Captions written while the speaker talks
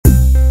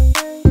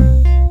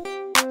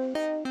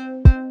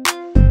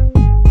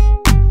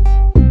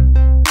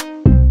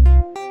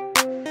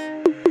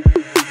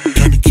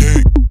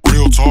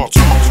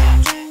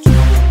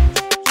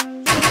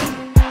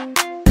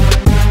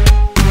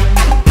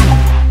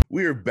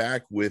We are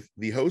back with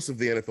the host of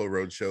the NFL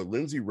Rhodes Show,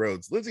 Lindsay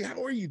Rhodes. Lindsay,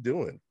 how are you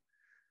doing?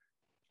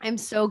 I'm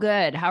so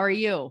good. How are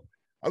you?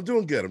 I'm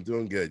doing good.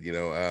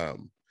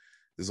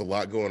 There's a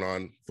lot going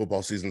on.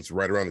 Football season's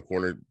right around the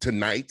corner.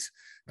 Tonight,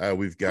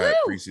 we've got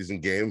preseason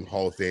game,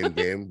 Hall of Fame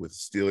game with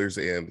Steelers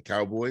and the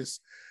Cowboys.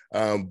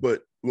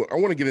 But I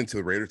want to get into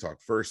the Raider talk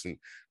first. And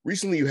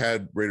recently you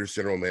had Raiders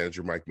general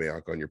manager Mike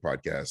Mayock on your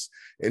podcast.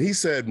 And he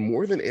said,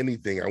 more than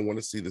anything, I want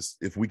to see this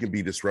if we can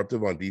be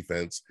disruptive on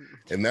defense.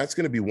 And that's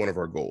going to be one of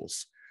our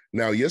goals.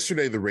 Now,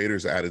 yesterday, the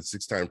Raiders added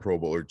six-time Pro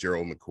Bowler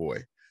Gerald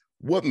McCoy.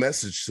 What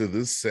message should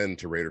this send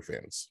to Raider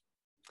fans?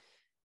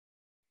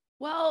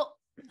 Well,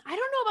 I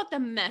don't know about the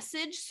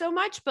message so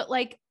much, but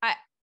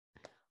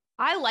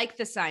I like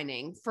the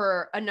signing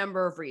for a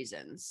number of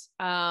reasons.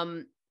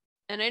 And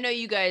I know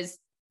you guys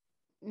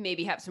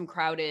maybe have some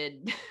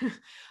crowded,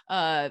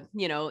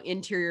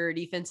 interior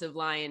defensive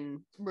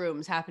line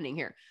rooms happening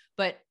here.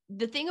 But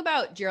the thing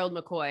about Gerald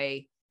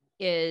McCoy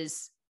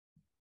is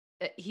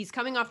he's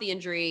coming off the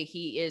injury.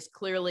 He is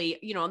clearly,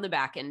 on the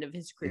back end of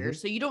his career. Mm-hmm.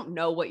 So you don't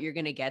know what you're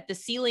going to get. The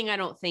ceiling, I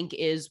don't think,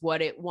 is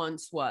what it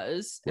once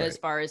was as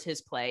far as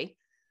his play.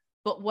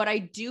 But what I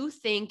do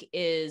think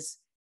is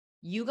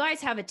you guys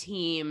have a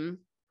team.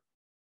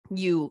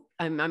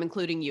 I'm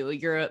including you.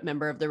 You're a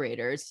member of the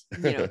Raiders.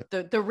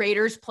 The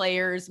Raiders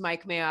players,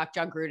 Mike Mayock,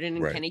 John Gruden,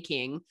 and Kenny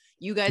King.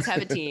 You guys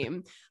have a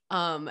team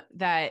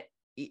that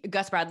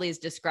Gus Bradley is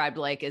described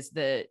like as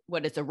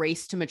it's a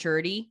race to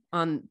maturity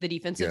on the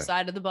defensive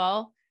side of the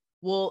ball.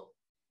 Well,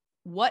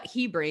 what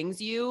he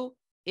brings you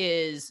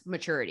is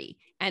maturity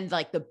and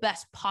like the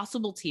best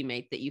possible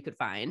teammate that you could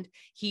find.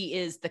 He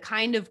is the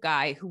kind of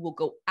guy who will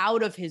go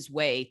out of his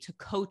way to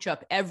coach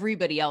up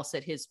everybody else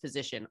at his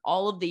position,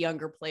 all of the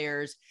younger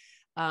players.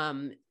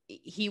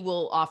 He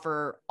will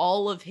offer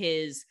all of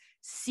his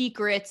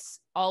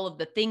secrets, all of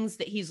the things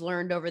that he's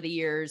learned over the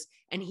years.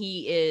 And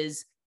he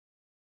is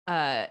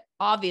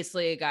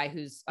obviously a guy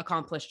who's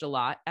accomplished a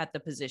lot at the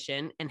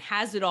position and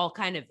has it all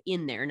kind of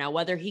in there. Now,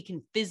 whether he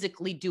can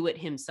physically do it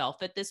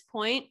himself at this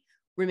point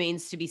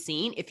remains to be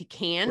seen. If he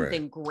can,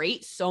 then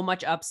great. So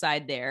much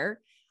upside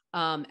there.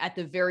 At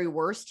the very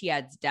worst, he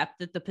adds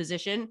depth at the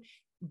position.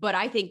 But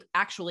I think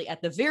actually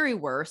at the very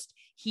worst,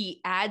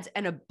 he adds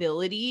an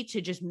ability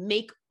to just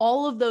make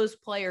all of those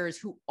players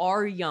who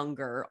are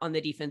younger on the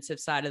defensive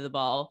side of the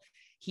ball.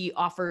 He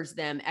offers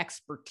them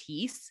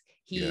expertise.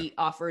 He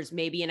offers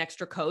maybe an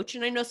extra coach.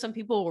 And I know some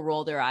people will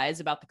roll their eyes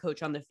about the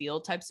coach on the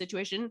field type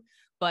situation.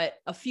 But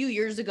a few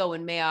years ago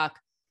when Mayock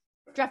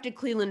drafted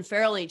Cleveland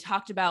Farrell, he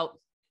talked about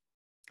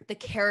the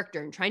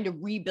character and trying to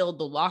rebuild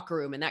the locker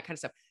room and that kind of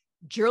stuff.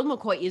 Gerald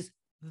McCoy is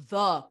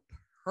the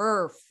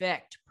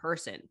perfect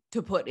person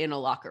to put in a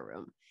locker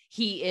room.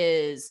 He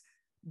is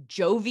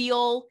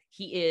jovial.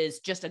 He is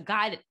just a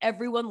guy that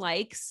everyone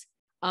likes.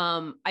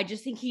 I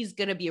just think he's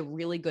going to be a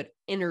really good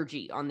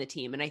energy on the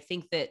team. And I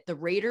think that the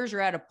Raiders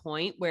are at a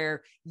point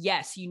where,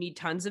 yes, you need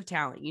tons of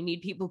talent. You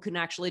need people who can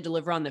actually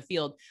deliver on the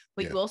field,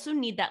 but you also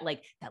need that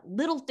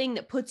little thing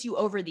that puts you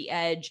over the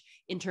edge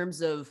in terms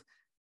of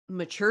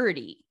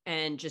maturity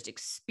and just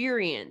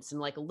experience and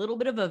like a little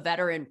bit of a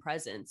veteran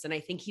presence. And I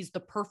think he's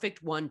the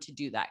perfect one to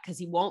do that because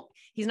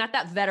he's not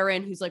that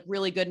veteran who's like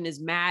really good and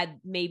is mad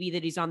maybe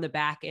that he's on the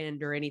back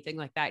end or anything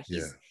like that.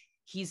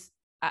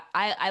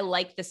 I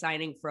like the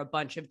signing for a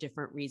bunch of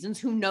different reasons.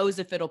 Who knows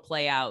if it'll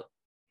play out,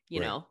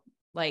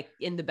 like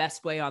in the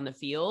best way on the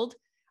field.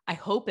 I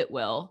hope it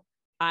will.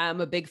 I'm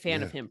a big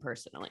fan of him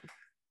personally.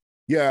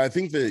 Yeah, I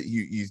think that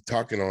you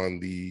talking on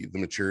the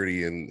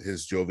maturity and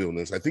his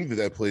jovialness. I think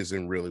that plays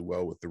in really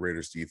well with the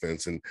Raiders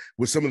defense and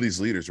with some of these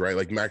leaders, right?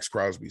 Like Max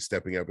Crosby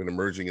stepping up and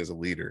emerging as a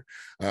leader.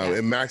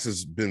 And Max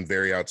has been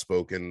very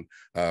outspoken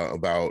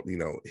about,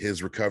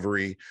 his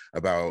recovery,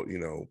 about,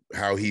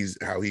 how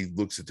he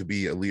looks to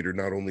be a leader,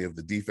 not only of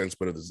the defense,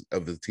 but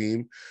of the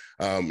team.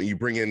 You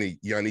bring in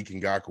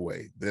Yannick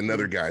Ngakoue,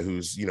 another guy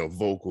who's,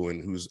 vocal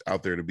and who's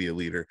out there to be a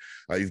leader.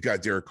 You've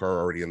got Derek Carr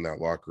already in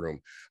that locker room.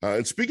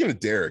 And speaking of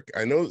Derek,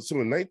 I know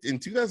in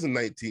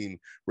 2019,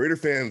 Raider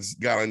fans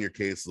got on your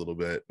case a little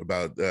bit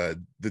about the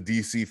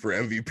DC for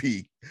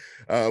MVP.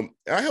 I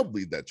helped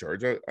lead that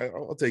charge.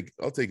 I'll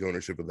take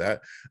ownership of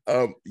that.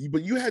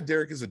 But you had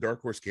Derek as a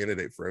dark horse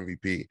candidate for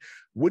MVP.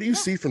 What do you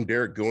see from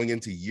Derek going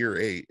into year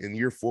 8 and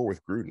year 4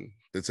 with Gruden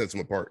that sets him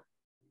apart?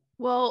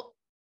 Well,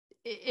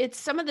 it's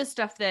some of the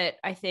stuff that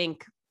I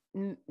think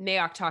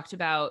Mayock talked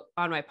about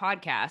on my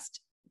podcast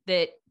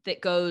that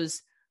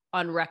goes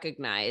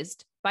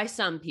unrecognized by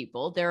some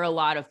people. There are a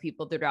lot of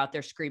people that are out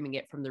there screaming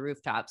it from the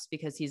rooftops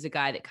because he's a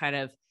guy that kind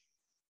of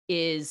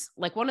is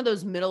like one of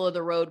those middle of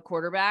the road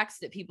quarterbacks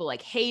that people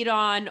like hate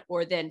on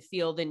or then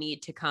feel the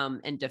need to come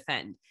and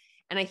defend.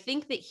 And I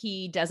think that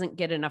he doesn't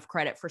get enough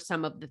credit for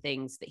some of the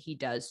things that he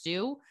does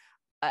do.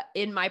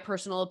 In my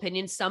personal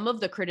opinion, some of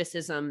the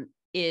criticism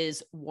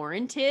is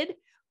warranted,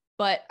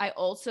 but I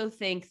also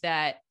think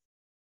that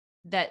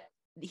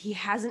he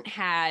hasn't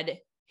had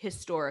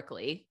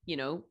historically,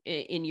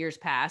 in years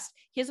past,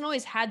 he hasn't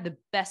always had the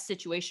best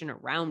situation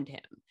around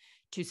him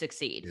to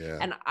succeed. Yeah.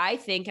 And I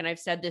think, and I've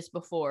said this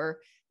before,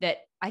 that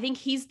I think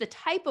he's the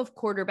type of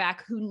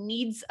quarterback who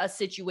needs a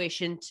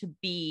situation to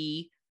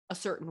be a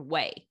certain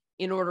way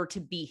in order to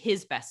be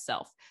his best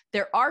self.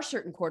 There are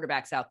certain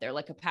quarterbacks out there,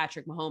 like a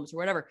Patrick Mahomes or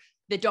whatever,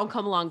 that don't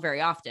come along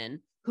very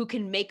often, who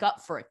can make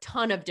up for a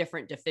ton of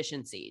different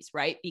deficiencies,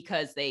 right?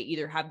 Because they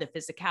either have the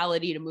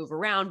physicality to move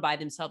around by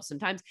themselves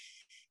sometimes.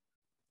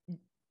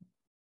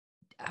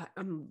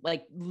 I'm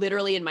like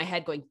literally in my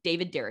head going,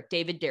 David,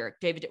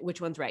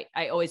 which one's right?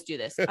 I always do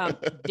this.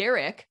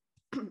 Derek,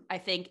 I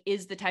think,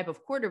 is the type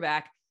of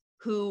quarterback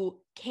who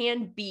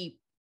can be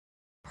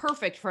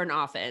perfect for an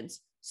offense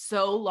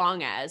so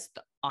long as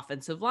the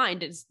offensive line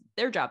does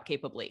their job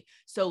capably,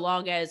 so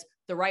long as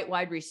the right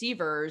wide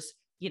receivers,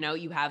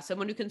 you have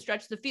someone who can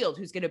stretch the field,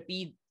 who's going to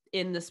be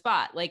in the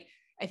spot. Like,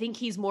 I think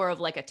he's more of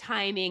like a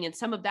timing and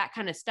some of that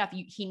kind of stuff.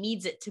 He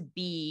needs it to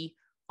be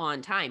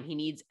on time. He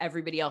needs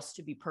everybody else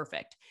to be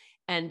perfect.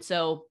 And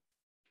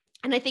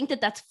I think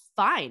that that's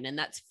fine. And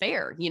that's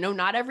fair.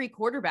 Not every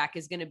quarterback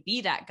is going to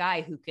be that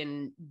guy who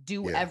can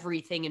do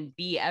everything and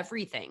be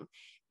everything.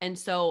 And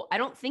so I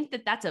don't think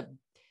that that's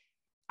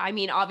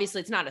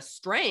obviously it's not a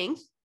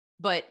strength,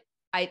 but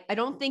I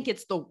don't think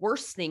it's the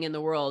worst thing in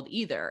the world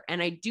either.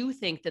 And I do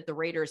think that the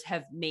Raiders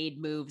have made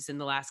moves in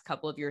the last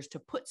couple of years to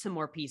put some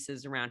more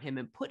pieces around him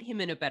and put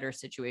him in a better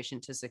situation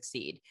to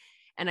succeed.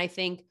 And I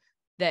think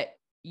that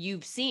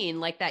you've seen,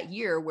 like, that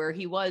year where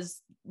he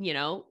was,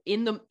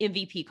 in the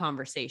MVP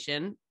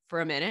conversation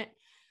for a minute,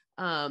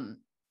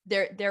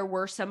 there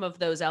were some of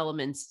those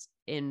elements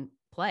in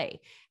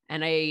play.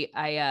 And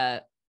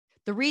the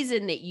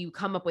reason that you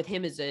come up with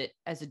him as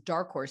a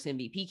dark horse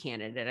MVP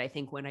candidate, I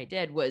think when I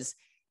did, was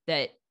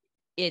that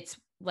it's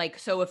like,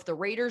 so if the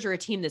Raiders are a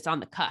team that's on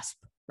the cusp,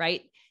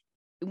 right?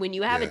 When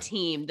you have a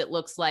team that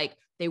looks like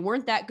they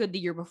weren't that good the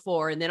year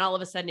before, and then all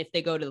of a sudden, if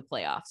they go to the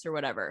playoffs or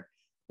whatever,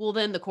 well,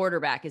 then the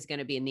quarterback is going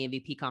to be in the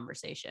MVP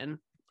conversation,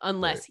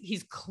 unless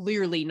he's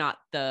clearly not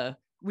the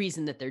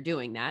reason that they're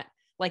doing that.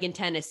 Like in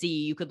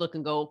Tennessee, you could look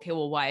and go, okay,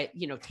 well, why,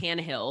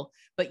 Tannehill,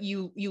 but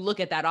you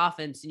look at that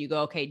offense and you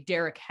go, okay,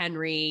 Derrick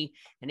Henry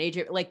and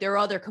AJ, like there are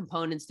other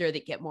components there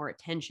that get more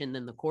attention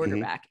than the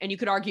quarterback. And you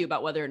could argue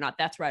about whether or not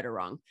that's right or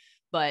wrong.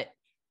 But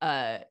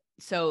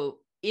so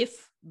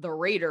if the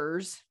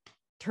Raiders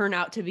turn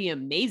out to be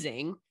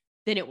amazing,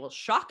 then it will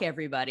shock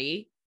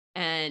everybody.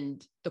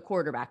 And the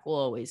quarterback will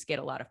always get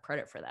a lot of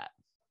credit for that.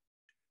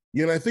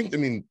 Yeah. And I think,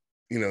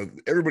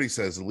 everybody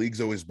says the league's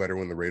always better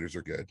when the Raiders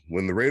are good.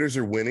 When the Raiders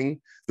are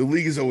winning, the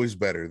league is always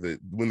better.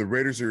 When the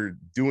Raiders are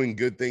doing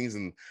good things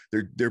and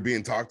they're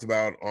being talked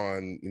about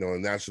on,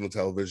 on national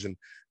television,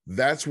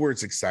 that's where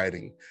it's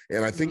exciting.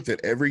 And I think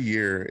that every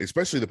year,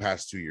 especially the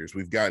past 2 years,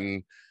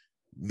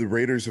 the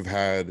Raiders have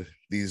had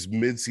these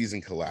mid-season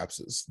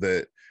collapses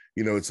that,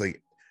 it's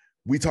like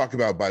we talk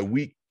about by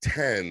week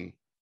 10,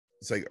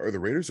 it's like, are the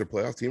Raiders a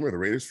playoff team? Are the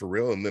Raiders for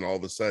real? And then all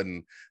of a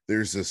sudden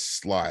there's this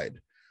slide.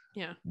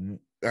 Yeah.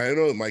 I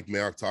know that Mike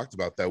Mayock talked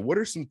about that. What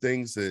are some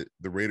things that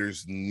the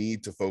Raiders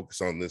need to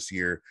focus on this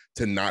year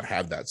to not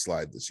have that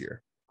slide this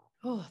year?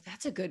 Oh,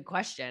 that's a good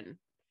question.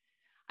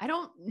 I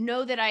don't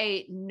know that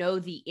I know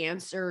the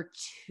answer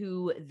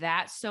to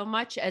that so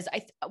much as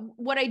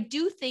what I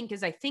do think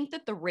is I think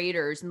that the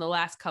Raiders in the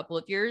last couple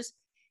of years,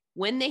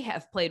 when they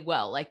have played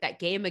well, like that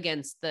game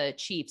against the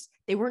Chiefs,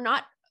 they were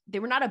not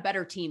a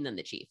better team than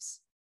the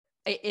Chiefs,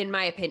 in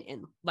my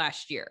opinion,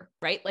 last year,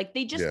 right? Like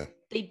they just,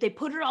 they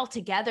put it all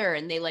together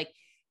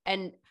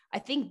and I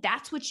think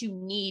that's what you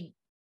need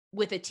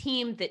with a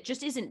team that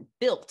just isn't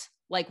built,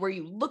 like where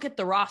you look at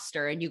the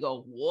roster and you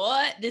go,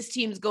 what? This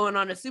team's going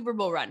on a Super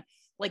Bowl run.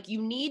 Like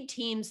you need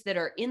teams that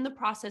are in the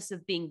process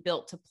of being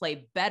built to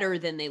play better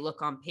than they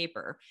look on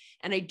paper.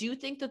 And I do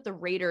think that the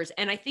Raiders,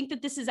 and I think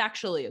that this is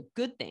actually a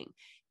good thing,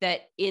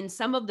 that in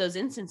some of those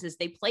instances,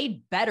 they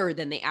played better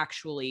than they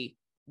actually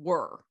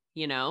were,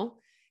 in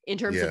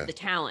terms of the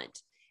talent.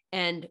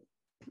 And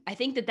I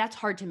think that that's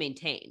hard to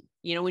maintain.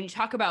 When you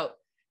talk about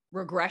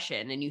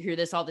regression, and you hear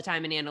this all the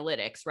time in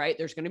analytics, right?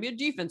 There's going to be a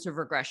defensive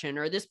regression,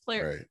 or this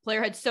player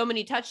had so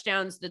many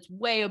touchdowns that's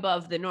way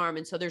above the norm.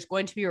 And so there's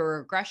going to be a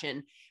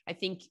regression. I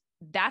think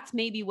that's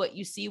maybe what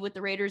you see with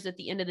the Raiders at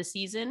the end of the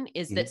season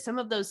is that some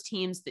of those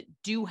teams that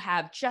do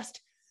have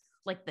just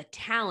like the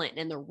talent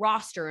and the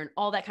roster and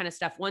all that kind of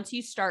stuff, once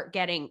you start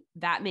getting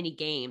that many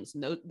games,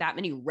 that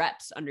many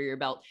reps under your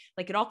belt,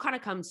 like it all kind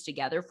of comes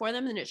together for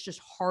them. And it's just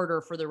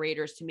harder for the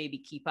Raiders to maybe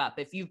keep up.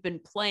 If you've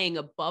been playing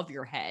above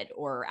your head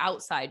or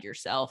outside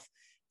yourself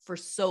for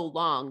so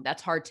long,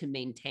 that's hard to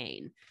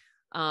maintain.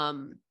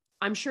 I'm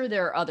sure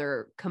there are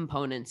other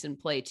components in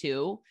play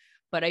too,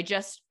 but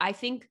I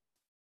think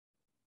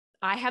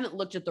I haven't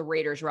looked at the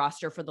Raiders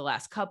roster for the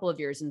last couple of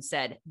years and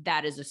said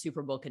that is a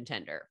Super Bowl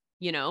contender,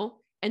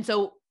 And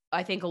so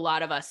I think a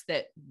lot of us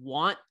that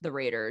want the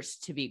Raiders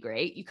to be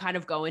great, you kind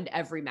of go into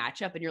every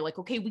matchup and you're like,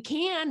 okay, we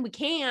can,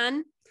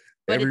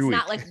 but every it's week.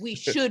 Not like we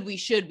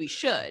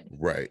should.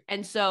 Right.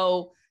 And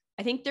so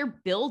I think they're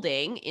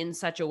building in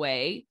such a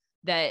way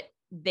that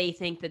they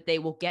think that they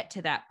will get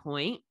to that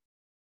point.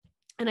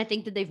 And I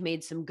think that they've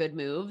made some good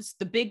moves.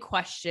 The big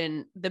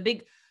question, the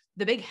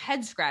the big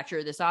head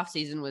scratcher this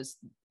offseason was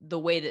the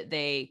way that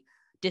they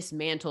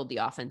dismantled the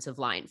offensive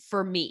line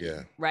for me.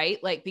 Yeah.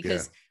 Right. Like,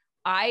 because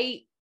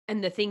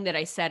and the thing that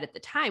I said at the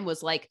time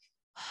was like,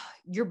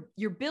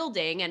 you're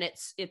building and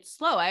it's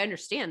slow. I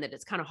understand that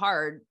it's kind of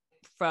hard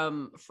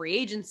from free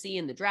agency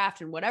and the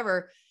draft and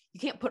whatever. You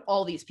can't put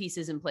all these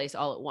pieces in place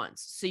all at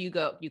once. So you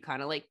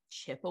kind of like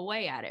chip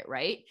away at it.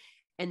 Right.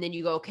 And then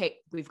you go, okay,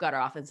 we've got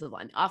our offensive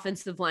line.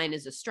 Offensive line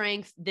is a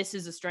strength. This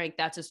is a strength.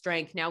 That's a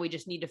strength. Now we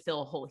just need to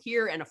fill a hole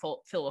here and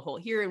fill a hole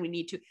here. And we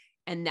need to,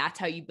 and that's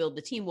how you build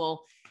the team.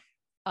 Well,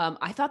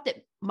 I thought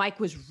that Mike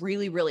was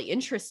really, really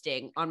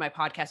interesting on my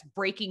podcast,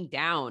 breaking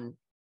down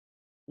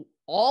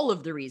all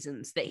of the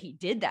reasons that he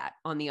did that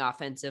on the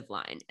offensive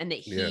line, and that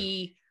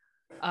he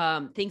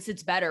thinks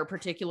it's better,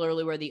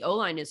 particularly where the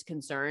O-line is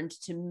concerned,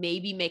 to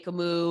maybe make a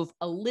move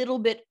a little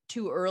bit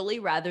too early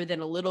rather than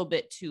a little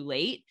bit too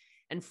late.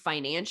 And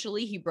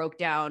financially, he broke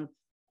down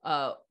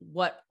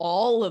what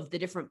all of the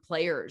different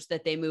players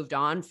that they moved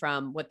on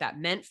from, what that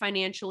meant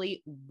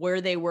financially, where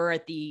they were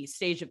at the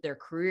stage of their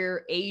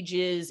career,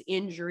 ages,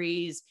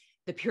 injuries,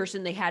 the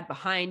person they had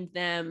behind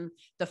them,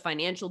 the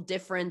financial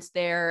difference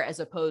there, as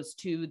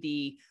opposed to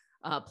the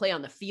play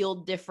on the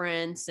field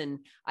difference. And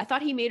I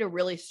thought he made a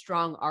really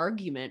strong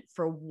argument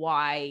for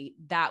why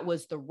that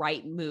was the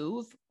right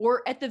move,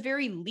 or at the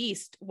very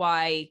least,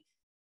 why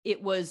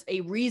it was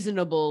a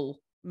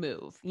reasonable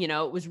move. You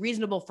know, it was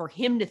reasonable for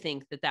him to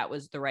think that that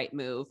was the right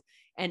move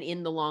and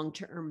in the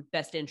long-term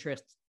best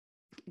interest,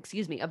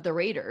 of the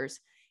Raiders.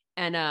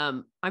 And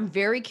I'm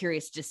very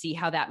curious to see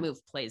how that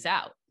move plays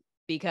out,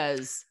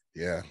 because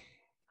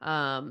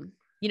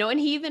and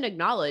he even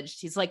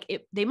acknowledged, he's like,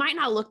 they might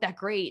not look that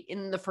great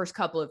in the first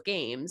couple of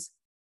games,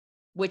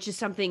 which is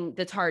something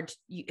that's hard.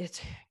 You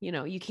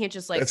can't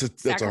just like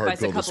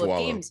sacrifice a couple of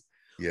games.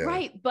 Yeah.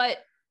 Right. But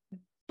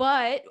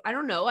I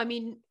don't know. I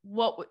mean,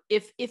 what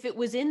if it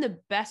was in the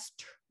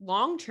best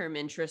long-term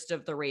interest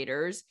of the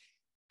Raiders,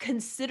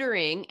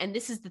 considering, and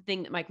this is the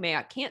thing that Mike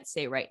Mayock can't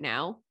say right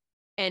now,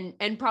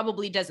 and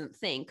probably doesn't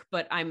think,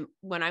 but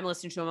when I'm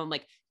listening to him, I'm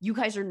like, you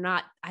guys are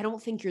not, I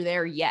don't think you're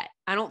there yet.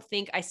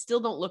 I still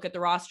don't look at the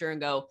roster and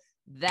go,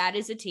 that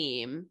is a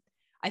team.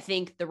 I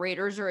think the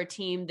Raiders are a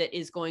team that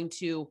is going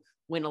to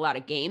win a lot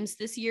of games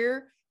this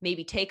year,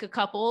 maybe take a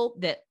couple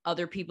that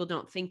other people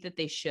don't think that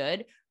they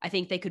should. I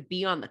think they could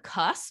be on the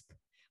cusp,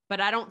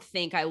 but I don't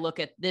think I look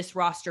at this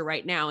roster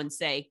right now and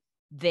say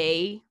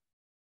they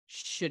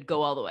should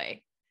go all the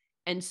way.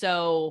 And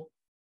so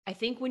I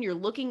think when you're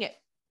looking at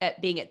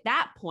being at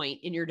that point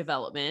in your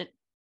development,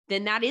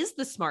 then that is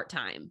the smart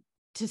time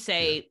to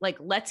say, like,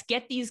 let's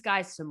get these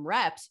guys some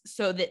reps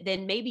so that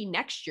then maybe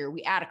next year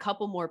we add a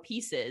couple more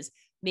pieces.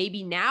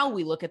 Maybe now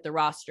we look at the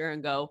roster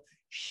and go,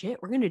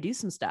 shit, we're going to do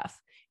some stuff.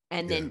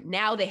 And then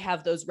now they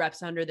have those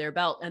reps under their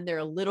belt and they're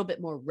a little bit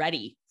more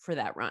ready for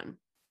that run.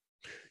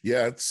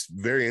 Yeah, it's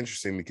very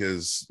interesting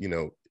because,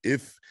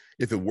 if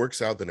it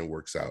works out, then it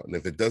works out. And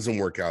if it doesn't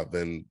work out,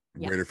 then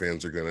Raider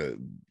fans they're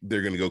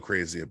going to go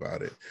crazy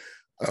about it.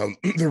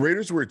 The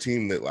Raiders were a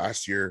team that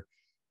last year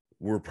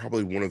were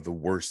probably one of the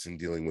worst in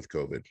dealing with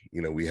COVID.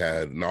 We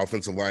had an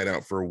offensive line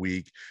out for a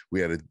week. We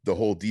had the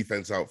whole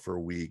defense out for a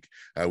week.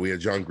 We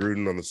had John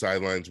Gruden on the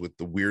sidelines with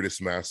the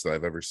weirdest mask that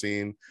I've ever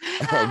seen.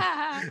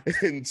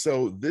 And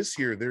so this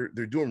year they're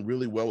doing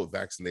really well with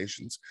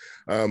vaccinations.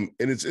 And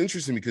it's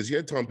interesting because you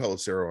had Tom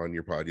Pelissero on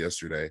your pod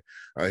yesterday.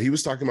 He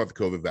was talking about the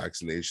COVID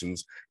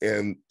vaccinations,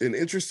 and an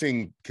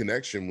interesting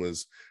connection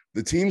was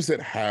the teams that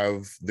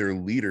have their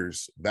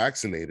leaders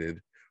vaccinated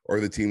are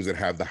the teams that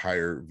have the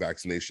higher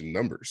vaccination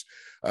numbers.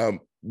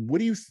 What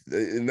do you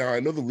now?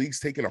 I know the league's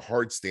taken a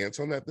hard stance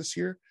on that this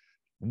year.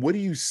 What do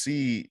you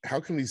see?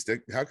 How can these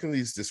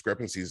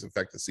discrepancies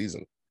affect the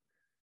season?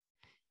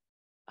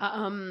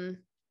 I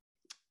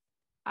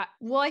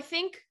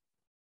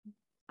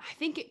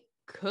think it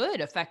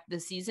could affect the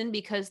season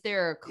because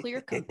there are clear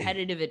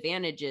competitive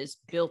advantages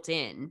built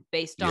in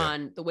based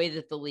on the way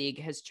that the league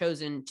has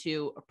chosen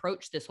to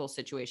approach this whole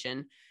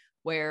situation,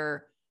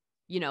 where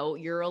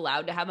you're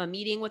allowed to have a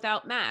meeting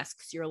without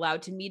masks. You're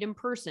allowed to meet in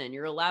person.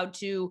 You're allowed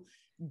to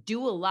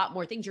do a lot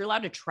more things. You're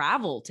allowed to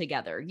travel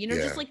together.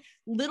 Just like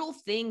little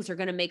things are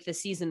going to make the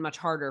season much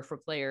harder for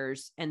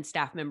players and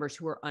staff members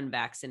who are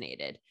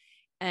unvaccinated.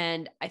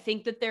 And I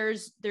think that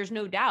there's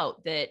no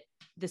doubt that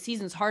the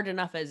season's hard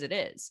enough as it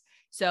is.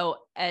 So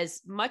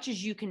as much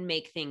as you can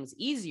make things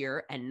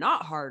easier and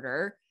not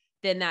harder,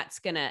 then that's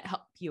going to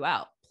help you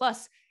out.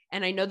 Plus,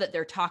 and I know that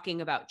they're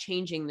talking about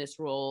changing this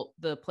rule.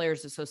 The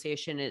Players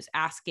Association is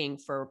asking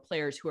for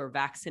players who are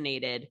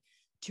vaccinated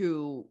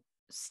to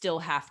still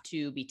have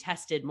to be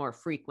tested more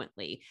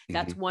frequently.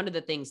 That's one of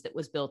the things that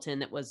was built in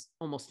that was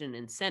almost an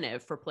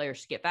incentive for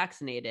players to get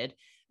vaccinated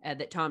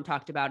that Tom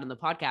talked about in the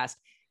podcast,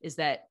 is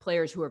that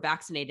players who are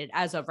vaccinated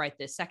as of right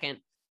this second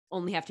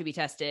only have to be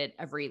tested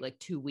every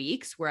 2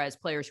 weeks, whereas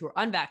players who are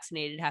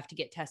unvaccinated have to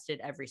get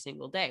tested every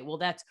single day. Well,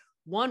 that's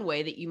one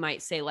way that you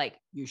might say,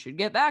 you should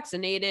get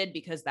vaccinated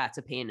because that's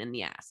a pain in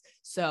the ass.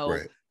 So,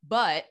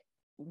 But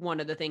one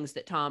of the things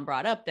that Tom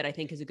brought up that I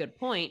think is a good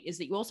point is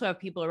that you also have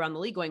people around the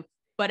league going,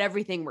 But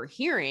everything we're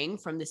hearing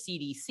from the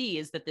CDC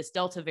is that this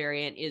Delta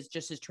variant is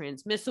just as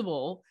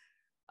transmissible,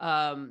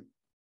 by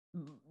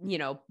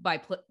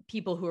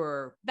people who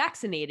are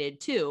vaccinated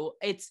too.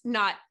 It's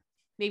not,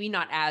 maybe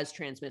not as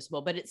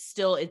transmissible, but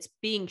it's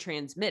being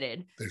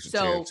transmitted. There's a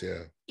So chance,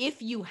 yeah.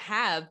 if you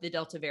have the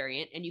Delta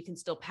variant and you can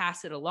still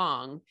pass it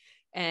along,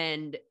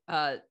 and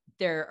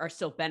there are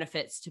still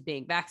benefits to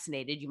being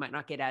vaccinated, you might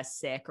not get as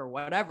sick or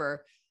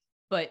whatever,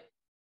 but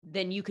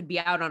then you could be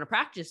out on a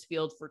practice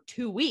field for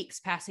 2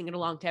 weeks, passing it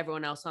along to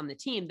everyone else on the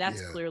team.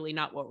 That's clearly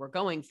not what we're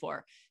going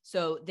for.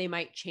 So they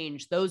might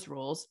change those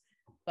rules,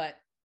 but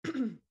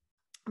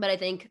I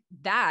think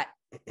that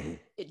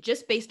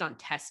just based on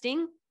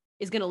testing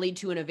is going to lead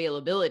to an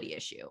availability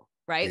issue,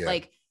 right? Yeah.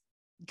 Like,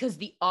 because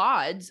the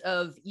odds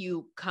of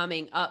you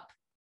coming up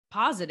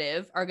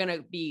positive are going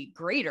to be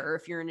greater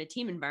if you're in a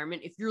team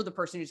environment, if you're the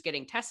person who's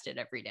getting tested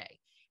every day.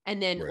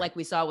 And then like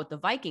we saw with the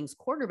Vikings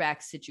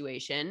quarterback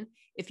situation,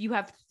 if you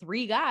have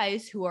 3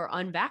 guys who are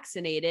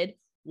unvaccinated,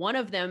 one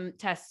of them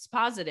tests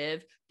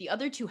positive, the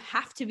other 2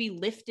 have to be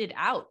lifted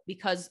out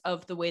because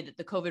of the way that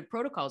the COVID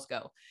protocols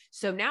go.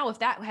 So now if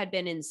that had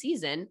been in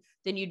season,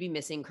 then you'd be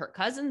missing Kirk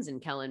Cousins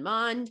and Kellen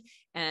Mond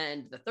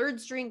and the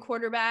 3rd string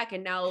quarterback.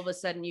 And now all of a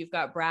sudden you've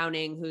got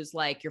Browning, who's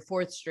like your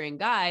 4th string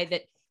guy.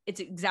 That it's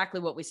exactly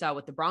what we saw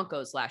with the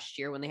Broncos last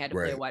year when they had to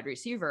play a wide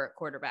receiver at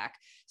quarterback.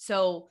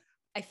 So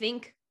I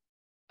think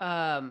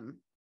that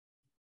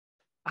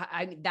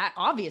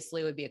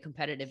obviously would be a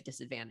competitive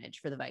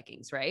disadvantage for the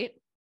Vikings, right?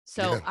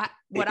 So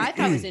what I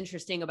thought was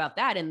interesting about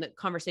that in the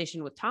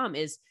conversation with Tom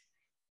is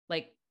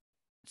like,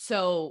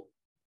 so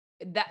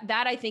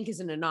that I think is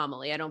an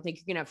anomaly. I don't think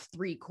you're going to have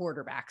 3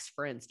 quarterbacks,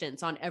 for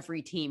instance, on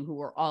every team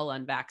who are all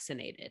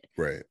unvaccinated.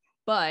 Right.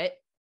 But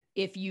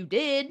if you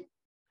did,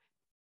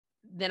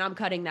 then I'm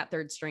cutting that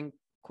 3rd string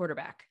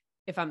quarterback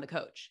if I'm the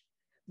coach,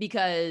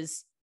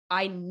 because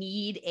I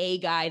need a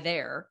guy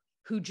there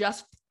who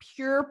just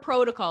pure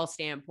protocol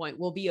standpoint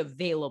will be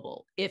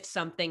available if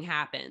something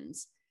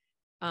happens.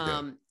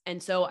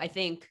 And so I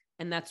think,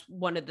 and that's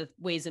one of the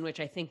ways in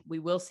which I think we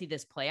will see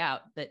this play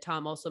out that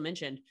Tom also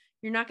mentioned,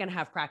 you're not going to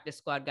have practice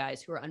squad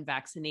guys who are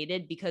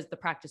unvaccinated because the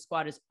practice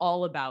squad is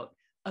all about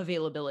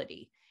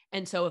availability.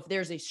 And so if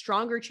there's a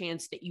stronger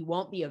chance that you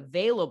won't be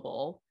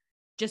available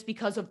just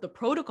because of the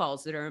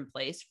protocols that are in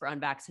place for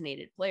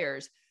unvaccinated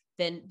players,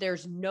 then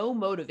there's no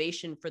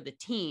motivation for the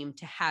team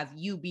to have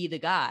you be the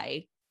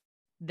guy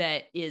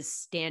that is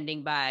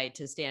standing by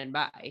to stand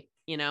by,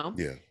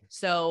 Yeah.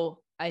 So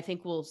I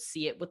think we'll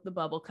see it with the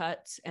bubble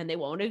cuts, and they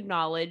won't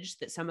acknowledge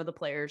that some of the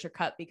players are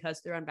cut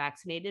because they're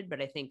unvaccinated, but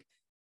I think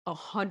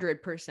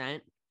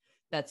 100%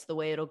 that's the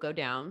way it'll go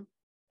down.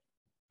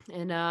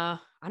 And I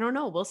don't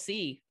know. We'll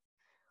see.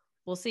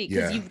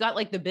 Because you've got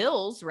like the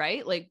Bills,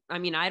 right? Like, I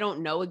mean, I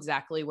don't know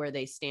exactly where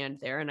they stand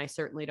there, and I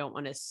certainly don't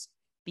want to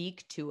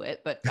speak to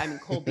it, but I mean,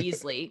 Cole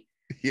Beasley.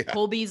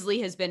 Cole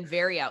Beasley has been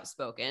very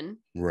outspoken.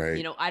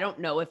 Right. I don't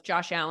know if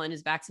Josh Allen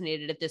is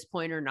vaccinated at this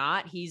point or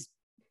not. He's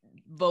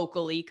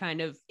vocally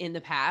kind of in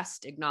the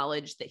past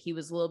acknowledged that he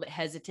was a little bit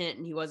hesitant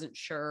and he wasn't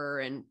sure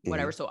and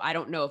whatever. So I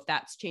don't know if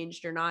that's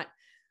changed or not,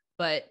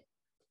 but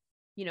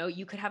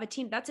you could have a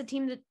team. That's a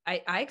team that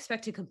I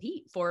expect to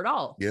compete for it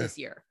all this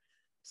year.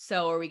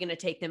 So are we going to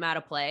take them out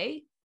of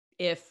play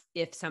if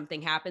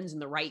something happens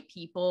and the right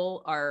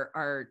people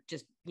are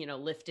just,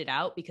 lifted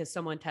out because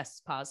someone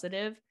tests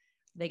positive?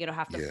 They're going to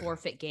have to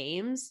forfeit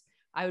games.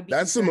 I would be.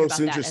 That's the most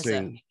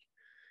interesting.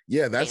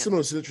 That's the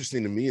most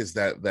interesting to me is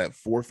that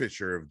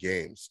forfeiture of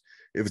games.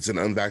 If it's an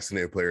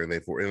unvaccinated player and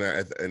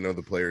I know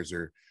the players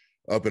are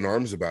up in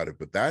arms about it,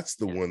 but that's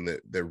the one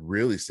that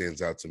really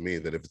stands out to me,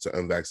 that if it's an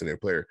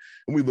unvaccinated player,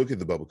 and we look at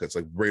the bubble cuts,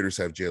 like Raiders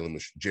have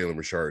Jalen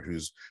Richard,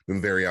 who's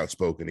been very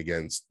outspoken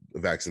against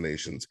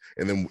vaccinations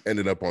and then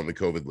ended up on the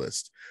COVID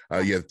list.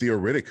 You have Theo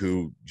Riddick,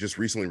 who just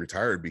recently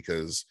retired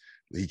because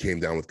he came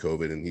down with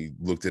COVID and he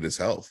looked at his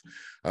health.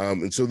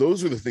 And so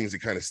those are the things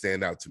that kind of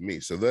stand out to me.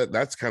 So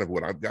that's kind of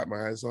what I've got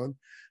my eyes on.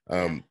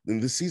 And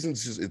this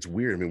season's it's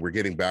weird. I mean, we're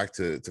getting back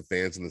to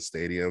fans in the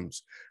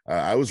stadiums.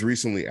 I was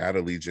recently at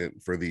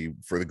Allegiant for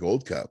the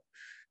Gold Cup,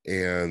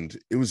 and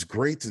it was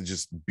great to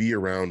just be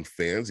around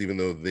fans, even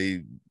though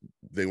they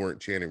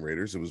weren't chanting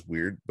Raiders. It was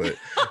weird, but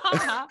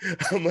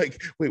I'm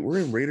like, wait, we're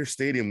in Raider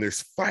Stadium.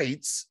 There's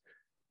fights,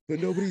 but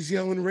nobody's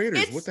yelling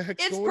Raiders. What the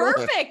heck's going on? It's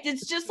perfect.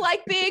 It's just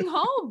like being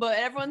home, but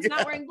everyone's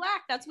not wearing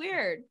black. That's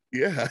weird.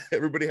 Yeah,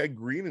 everybody had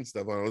green and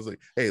stuff on. I was like,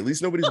 hey, at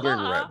least nobody's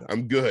wearing red.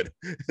 I'm good.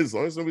 As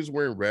long as nobody's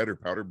wearing red or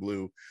powder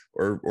blue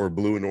or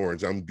blue and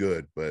orange, I'm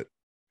good. But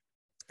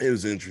it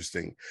was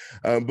interesting.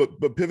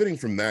 But pivoting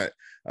from that,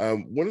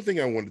 one thing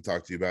I wanted to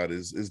talk to you about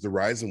is the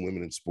rise in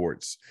women in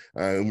sports.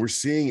 And we're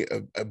seeing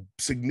a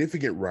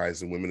significant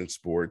rise in women in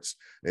sports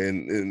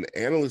and in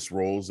analyst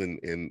roles and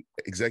in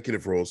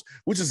executive roles,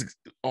 which is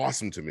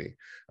awesome to me.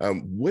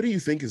 What do you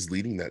think is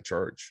leading that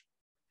charge?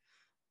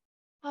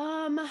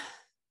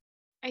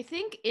 I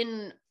think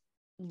in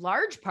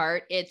large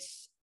part,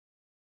 it's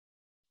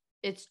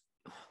just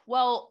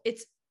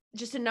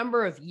a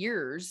number of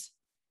years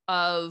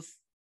of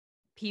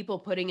people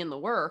putting in the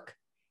work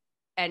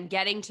and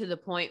getting to the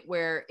point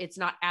where it's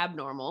not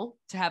abnormal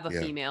to have a Yeah.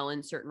 female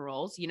in certain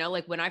roles. You know,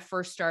 like when I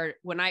first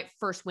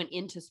went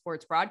into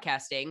sports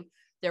broadcasting,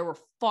 there were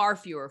far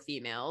fewer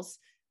females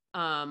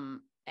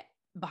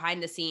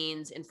behind the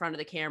scenes, in front of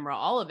the camera,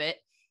 all of it.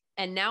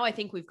 And now I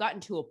think we've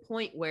gotten to a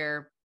point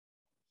where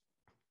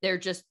they're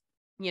just,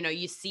 you know,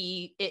 you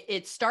see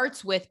it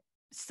starts with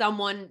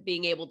someone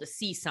being able to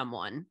see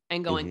someone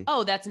and going,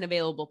 oh, that's an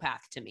available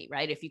path to me,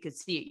 right? If you could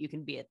see it, you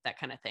can be it, that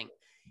kind of thing.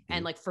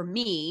 And like for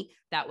me,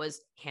 that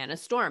was Hannah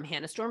Storm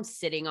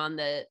sitting on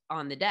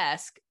the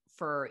desk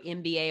for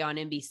NBA on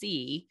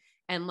NBC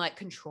and like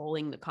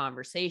controlling the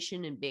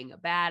conversation and being a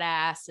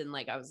badass. And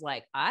like, I was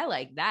like, I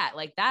like that.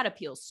 Like that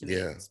appeals to me.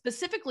 It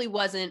specifically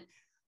wasn't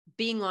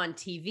being on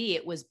TV.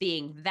 It was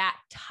being that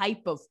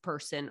type of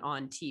person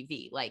on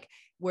TV, like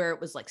where it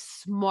was like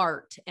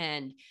smart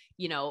and,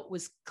 you know, it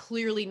was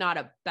clearly not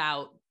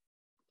about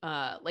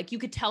like you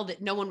could tell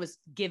that no one was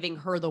giving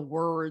her the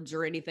words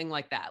or anything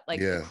like that. Like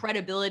the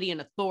credibility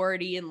and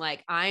authority and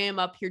like, I am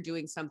up here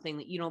doing something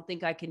that you don't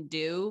think I can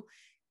do.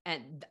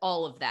 And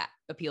all of that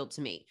appealed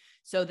to me.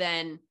 So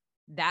then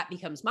that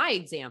becomes my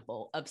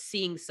example of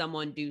seeing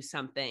someone do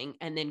something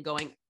and then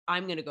going,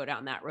 I'm going to go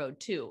down that road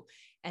too.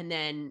 And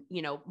then,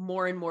 you know,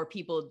 more and more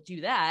people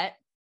do that.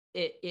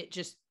 It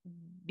just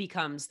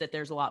becomes that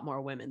there's a lot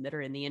more women that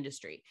are in the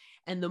industry.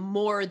 And the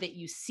more that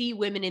you see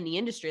women in the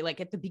industry, like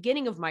at the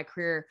beginning of my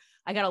career,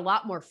 I got a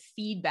lot more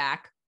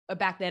feedback.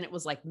 Back then it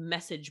was like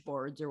message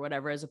boards or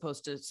whatever, as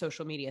opposed to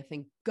social media.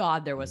 Thank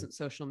God there wasn't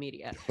social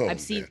media.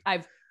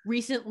 I've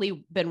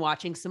recently been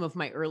watching some of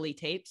my early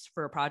tapes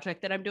for a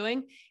project that I'm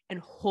doing, and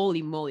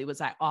holy moly,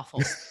 was I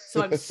awful.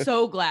 So I'm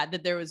so glad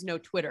that there was no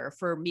Twitter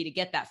for me to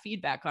get that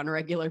feedback on a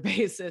regular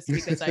basis,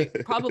 because I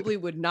probably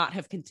would not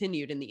have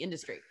continued in the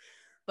industry.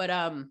 But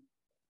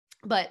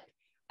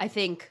I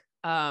think,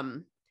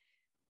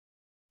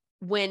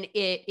 when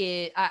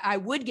I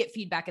would get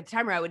feedback at the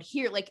time, where I would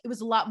hear, like, it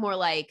was a lot more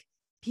like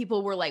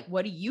people were like,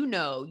 what do you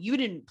know? You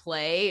didn't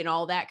play, and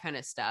all that kind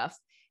of stuff.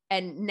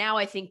 And now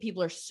I think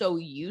people are so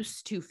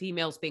used to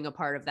females being a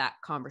part of that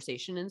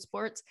conversation in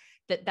sports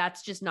that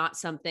that's just not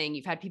something.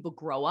 You've had people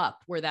grow up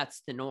where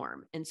that's the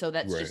norm. And so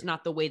that's just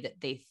not the way that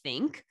they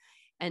think.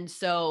 And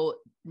so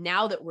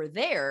now that we're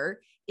there,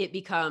 it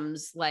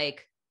becomes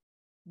like,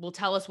 well,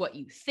 tell us what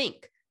you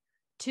think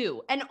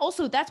too. And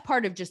also that's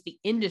part of just the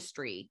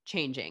industry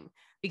changing,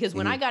 because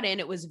when I got in,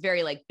 it was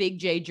very like big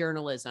J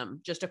journalism,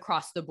 just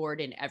across the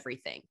board in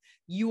everything.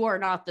 You are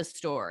not the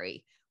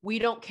story. We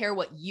don't care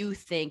what you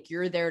think.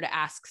 You're there to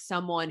ask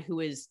someone who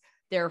is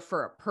there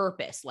for a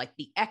purpose, like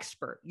the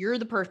expert. You're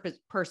the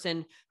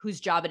person whose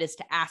job it is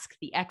to ask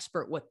the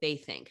expert what they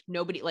think.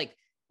 Nobody, like,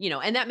 you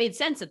know, and that made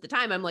sense at the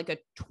time. I'm like a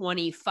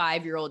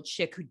 25-year-old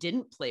chick who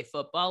didn't play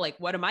football. Like,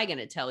 what am I going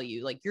to tell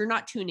you? Like, you're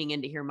not tuning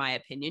in to hear my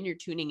opinion. You're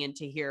tuning in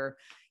to hear,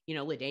 you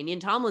know,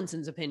 LaDainian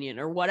Tomlinson's opinion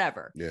or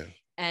whatever. Yeah.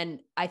 And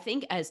I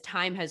think as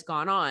time has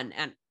gone on,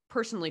 and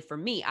personally for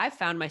me, I've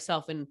found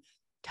myself in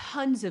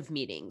tons of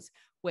meetings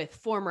with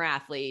former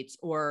athletes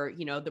or,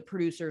 you know, the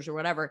producers or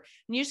whatever.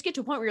 And you just get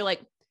to a point where you're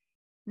like,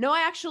 no,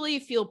 I actually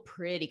feel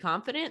pretty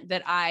confident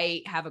that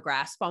I have a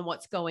grasp on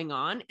what's going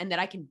on and that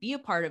I can be a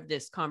part of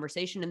this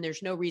conversation. And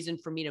there's no reason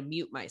for me to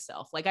mute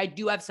myself. Like, I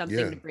do have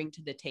something to bring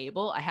to the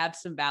table. I have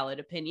some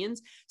valid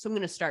opinions. So I'm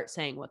going to start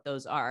saying what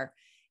those are.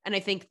 And I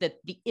think that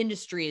the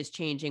industry is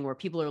changing, where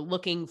people are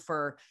looking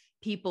for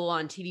people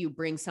on TV who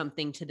bring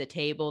something to the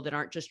table that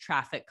aren't just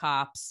traffic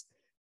cops.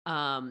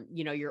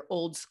 You know, your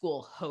old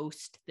school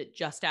host that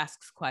just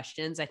asks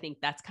questions. I think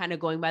that's kind of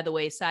going by the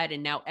wayside.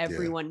 And now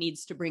everyone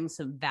needs to bring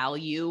some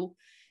value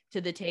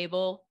to the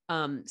table.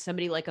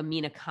 Somebody like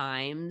Amina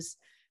Kimes,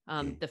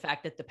 the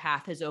fact that the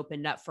path has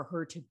opened up for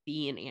her to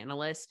be an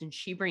analyst, and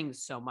she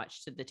brings so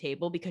much to the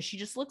table because she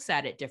just looks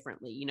at it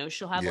differently. You know,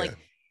 she'll have like,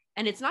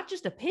 and it's not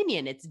just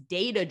opinion, it's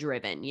data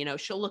driven. You know,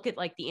 she'll look at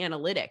like the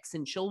analytics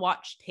and she'll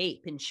watch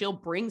tape and she'll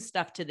bring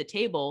stuff to the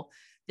table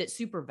that's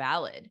super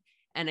valid.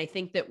 And I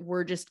think that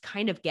we're just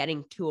kind of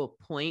getting to a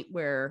point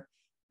where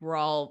we're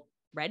all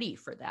ready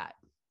for that.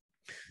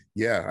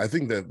 Yeah, I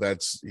think that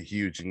that's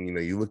huge. And, you know,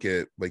 you look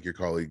at like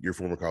your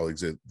former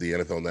colleagues at the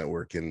NFL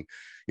Network, and,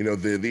 you know,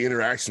 the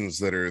interactions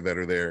that are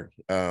there.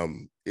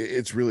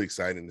 It's really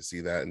exciting to see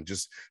that, and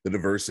just the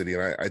diversity.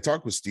 And I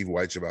talked with Steve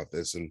Weich about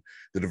this, and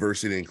the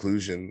diversity and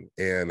inclusion,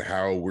 and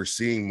how we're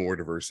seeing more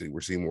diversity.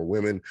 We're seeing more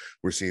women.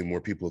 We're seeing more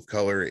people of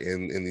color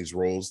in these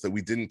roles that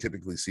we didn't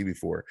typically see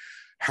before.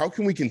 How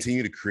can we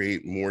continue to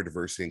create more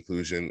diversity and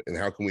inclusion, and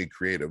how can we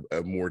create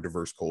a more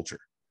diverse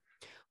culture?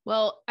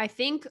 Well, I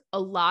think a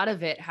lot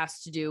of it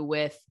has to do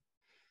with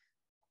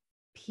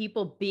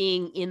people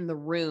being in the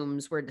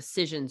rooms where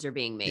decisions are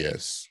being made.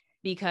 Yes.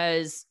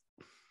 Because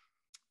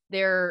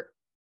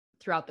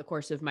throughout the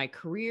course of my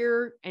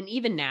career, and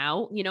even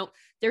now, you know,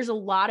 there's a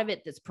lot of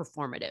it that's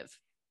performative,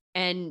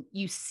 and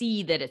you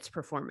see that it's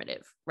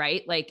performative,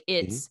 right? Like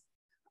it's,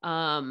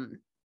 as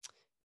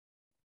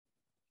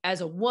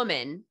a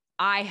woman,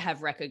 I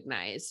have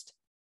recognized,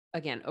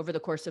 again, over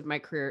the course of my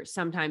career,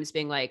 sometimes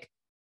being like,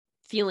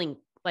 feeling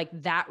like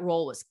that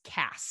role was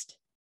cast.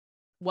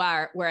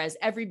 whereas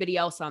everybody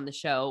else on the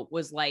show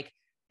was like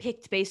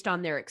picked based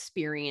on their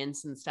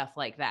experience and stuff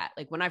like that.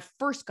 Like when I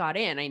first got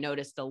in, I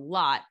noticed a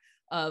lot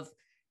of,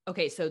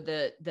 okay, so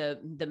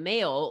the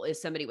male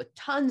is somebody with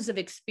tons of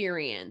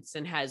experience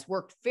and has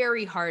worked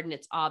very hard, and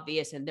it's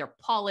obvious, and they're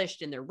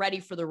polished and they're ready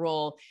for the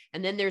role.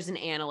 And then there's an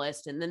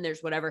analyst, and then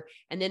there's whatever.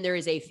 And then there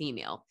is a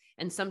female.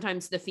 And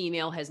sometimes the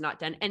female has not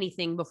done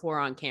anything before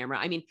on camera.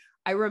 I mean,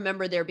 I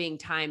remember there being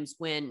times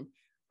when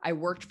I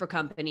worked for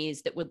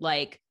companies that would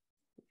like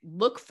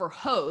look for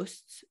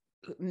hosts,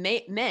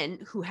 men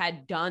who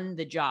had done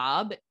the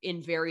job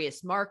in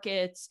various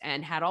markets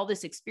and had all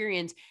this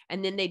experience.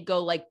 And then they'd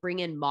go like bring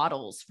in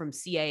models from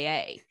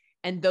CAA,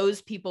 and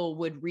those people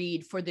would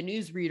read for the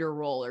newsreader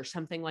role or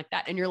something like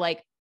that. And you're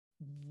like,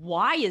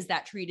 why is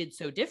that treated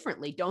so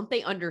differently? Don't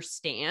they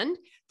understand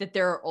that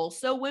there are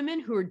also women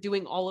who are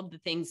doing all of the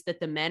things that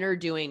the men are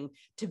doing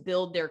to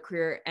build their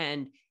career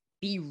and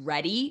be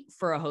ready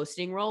for a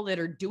hosting role, that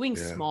are doing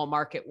small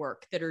market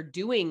work, that are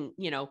doing,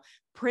 you know,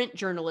 print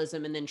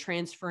journalism and then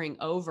transferring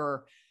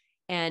over.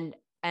 And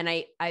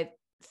I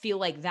feel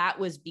like that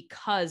was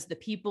because the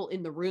people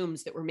in the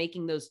rooms that were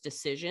making those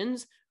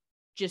decisions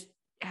just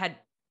had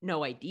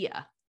no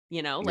idea,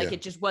 you know, like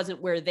it just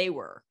wasn't where they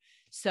were.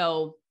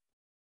 So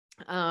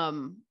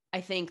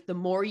I think the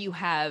more you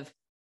have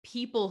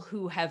people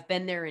who have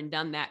been there and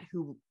done that,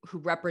 who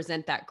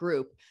represent that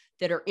group,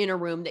 that are in a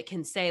room that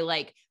can say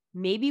like,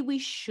 maybe we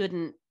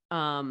shouldn't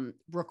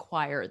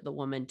require the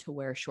woman to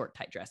wear short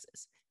tight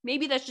dresses.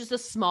 Maybe that's just a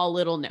small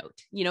little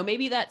note, you know,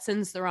 maybe that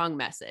sends the wrong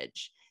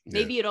message.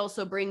 Maybe it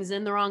also brings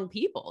in the wrong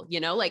people, you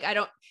know, like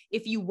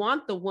if you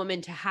want the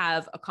woman to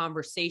have a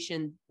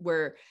conversation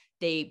where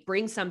they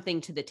bring something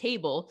to the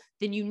table,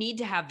 then you need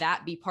to have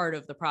that be part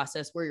of the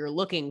process where you're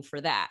looking for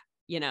that,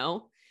 you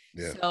know?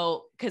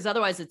 So, because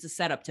otherwise it's a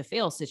setup to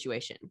fail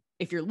situation.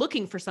 If you're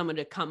looking for someone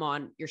to come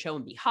on your show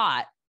and be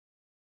hot,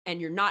 and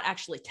you're not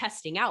actually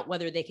testing out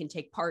whether they can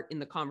take part in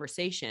the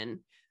conversation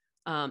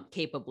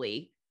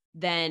capably,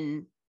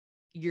 then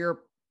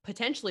you're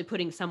potentially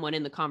putting someone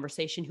in the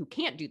conversation who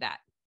can't do that.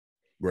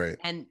 Right.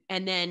 And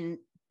then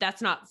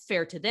that's not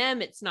fair to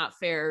them. It's not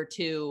fair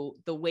to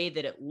the way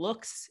that it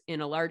looks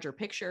in a larger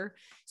picture.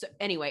 So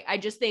anyway, I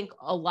just think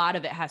a lot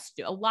of it has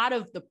to do, a lot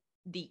of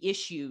the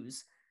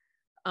issues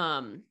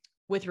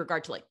with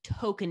regard to like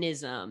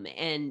tokenism,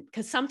 and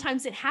because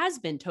sometimes it has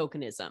been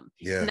tokenism.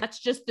 And that's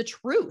just the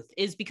truth,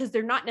 is because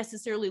they're not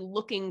necessarily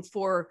looking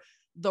for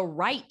the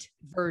right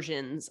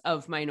versions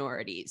of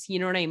minorities. You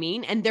know what I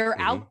mean? And they're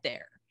out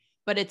there,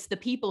 but it's the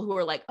people who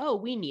are like, oh,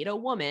 we need a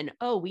woman.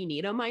 Oh, we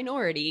need a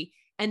minority.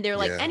 And they're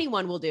like,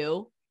 anyone will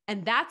do.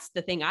 And that's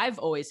the thing I've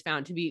always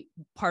found to be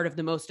part of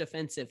the most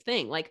offensive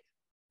thing. Like,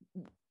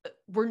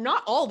 we're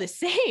not all the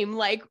same.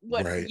 Like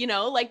what, you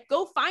know, like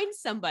go find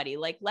somebody,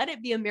 like let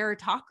it be a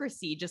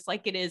meritocracy, just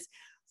like it is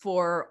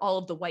for all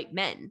of the white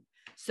men.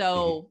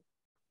 So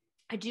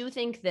I do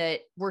think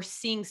that we're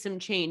seeing some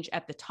change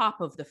at the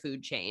top of the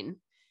food chain.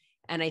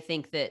 And I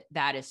think that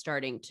that is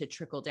starting to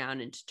trickle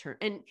down into turn,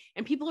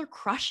 and people are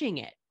crushing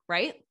it,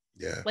 right?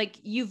 Like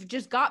you've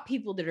just got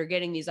people that are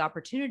getting these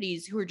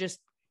opportunities who are just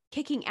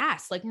kicking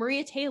ass. Like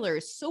Maria Taylor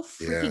is so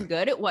freaking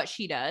good at what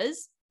she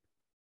does.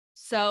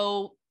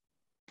 So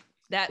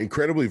that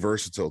incredibly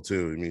versatile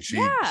too. I mean, she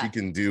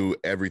can do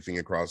everything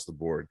across the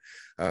board.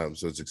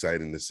 So it's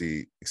exciting to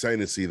see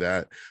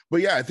that.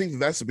 But yeah, I think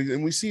that's the big,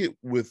 and we see it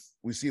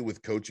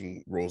with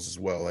coaching roles as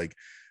well. Like,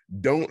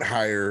 don't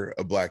hire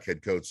a black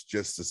head coach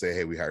just to say,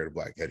 hey, we hired a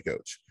black head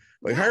coach.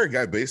 Like hire a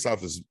guy based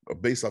off his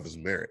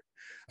merit.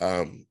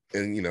 And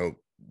you know,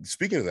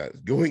 speaking of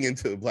that, going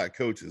into the black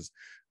coaches,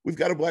 we've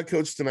got a black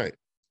coach tonight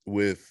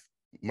with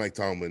Mike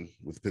Tomlin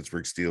with the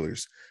Pittsburgh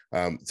Steelers.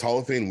 It's Hall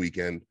of Fame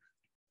weekend.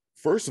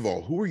 First of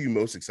all, who are you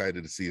most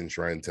excited to see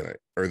enshrined tonight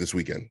or this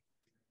weekend?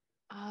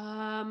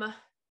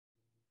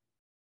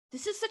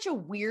 This is such a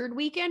weird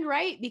weekend,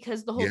 right?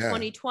 Because the whole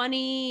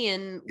 2020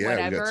 and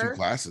whatever. We got two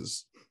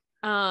classes.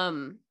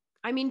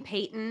 I mean,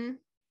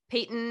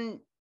 Peyton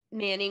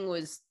Manning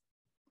was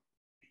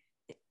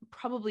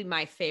probably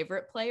my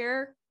favorite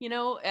player, you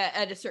know,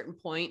 at a certain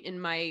point in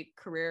my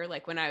career.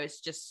 Like when I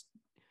was just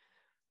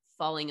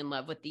falling in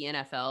love with the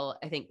NFL,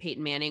 I think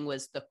Peyton Manning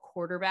was the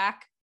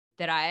quarterback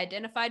that I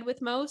identified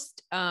with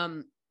most,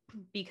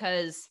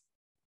 because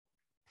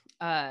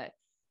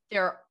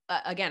there,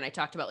 again, I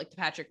talked about like the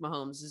Patrick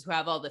Mahomes who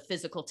have all the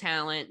physical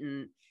talent,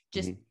 and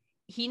just,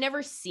 he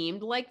never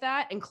seemed like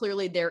that. And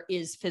clearly there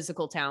is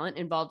physical talent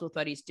involved with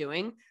what he's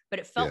doing, but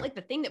it felt like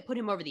the thing that put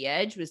him over the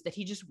edge was that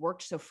he just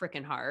worked so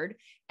freaking hard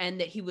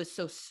and that he was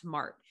so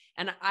smart.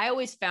 And I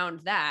always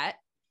found that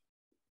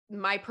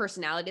my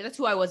personality, that's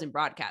who I was in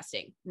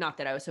broadcasting. Not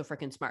that I was so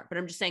freaking smart, but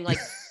I'm just saying, like,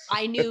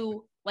 I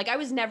knew, like, I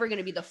was never going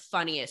to be the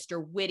funniest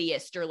or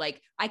wittiest, or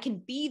like, I can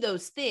be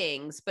those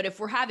things, but if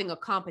we're having a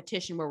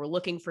competition where we're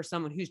looking for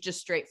someone who's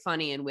just straight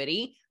funny and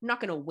witty, I'm not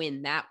going to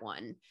win that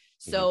one.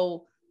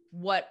 So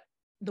what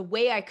the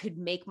way I could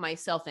make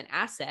myself an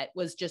asset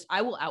was just,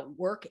 I will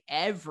outwork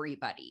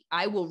everybody.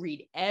 I will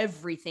read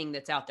everything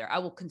that's out there. I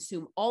will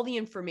consume all the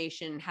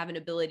information, have an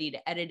ability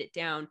to edit it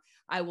down.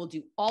 I will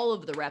do all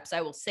of the reps.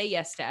 I will say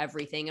yes to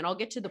everything. And I'll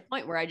get to the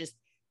point where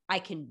I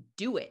can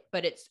do it,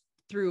 but it's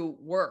through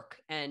work.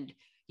 And,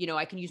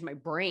 I can use my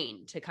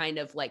brain to kind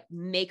of like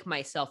make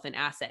myself an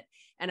asset.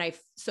 And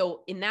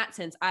so in that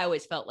sense, I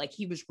always felt like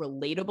he was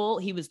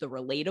relatable. He was the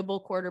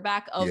relatable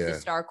quarterback of the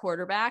star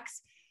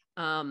quarterbacks.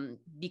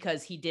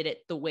 Because he did it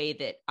the way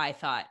that I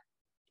thought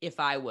if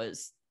I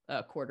was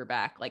a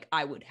quarterback, like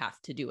I would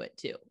have to do it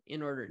too,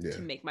 in order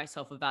to make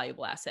myself a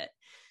valuable asset.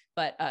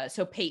 But,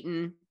 so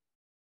Peyton,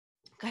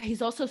 God,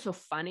 he's also so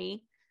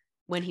funny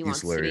when he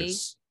wants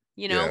hilarious.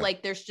 to be,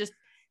 like there's just,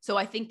 so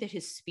I think that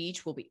his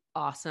speech will be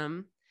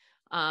awesome.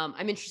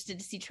 I'm interested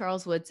to see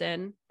Charles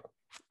Woodson.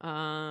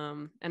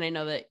 And I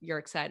know that you're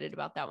excited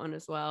about that one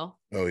as well.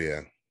 Oh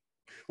yeah.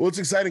 Well, it's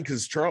exciting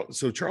because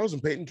Charles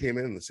and Peyton came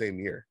in the same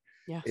year.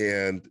 Yeah.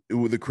 And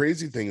the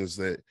crazy thing is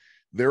that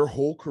their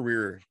whole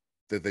career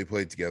that they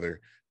played together,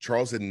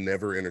 Charles had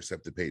never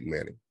intercepted Peyton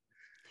Manning.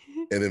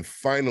 And then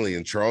finally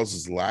in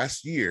Charles's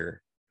last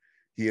year,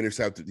 he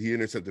intercepted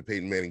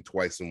Peyton Manning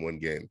twice in one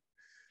game.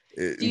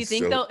 Do you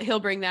think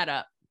he'll bring that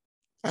up?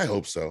 I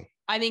hope so.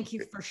 I think he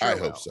for sure I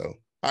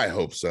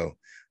hope so.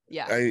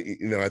 Yeah.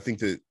 I think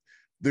that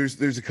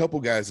there's a couple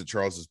guys that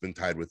Charles has been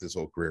tied with his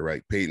whole career,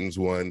 right? Peyton's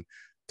one,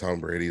 Tom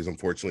Brady is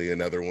unfortunately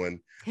another one.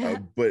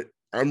 But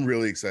I'm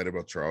really excited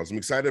about Charles. I'm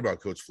excited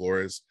about Coach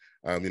Flores.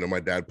 My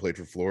dad played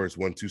for Flores,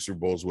 won 2 Super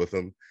Bowls with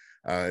him.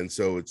 And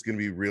so it's going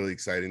to be really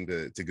exciting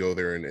to go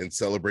there and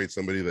celebrate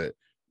somebody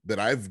that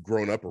I've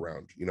grown up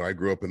around. I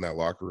grew up in that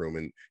locker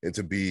room and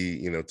to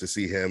be, to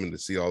see him and to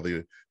see all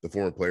the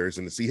former players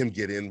and to see him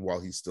get in while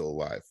he's still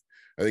alive.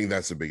 I think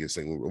that's the biggest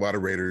thing. A lot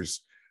of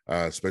Raiders,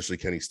 especially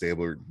Kenny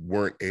Stabler,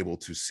 weren't able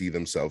to see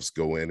themselves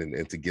go in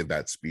and to give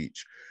that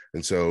speech.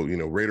 And so,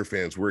 Raider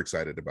fans, we're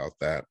excited about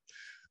that.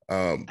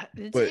 I'm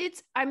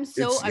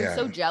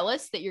so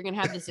jealous that you're going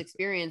to have this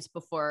experience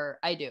before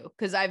I do.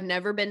 Cause I've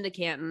never been to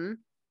Canton.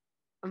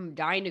 I'm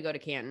dying to go to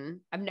Canton.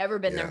 I've never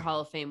been there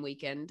Hall of Fame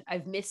weekend.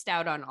 I've missed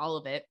out on all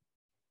of it.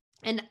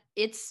 And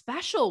it's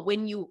special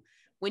when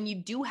you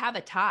do have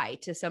a tie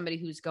to somebody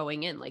who's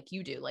going in like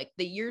you do, like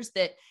the years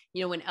that,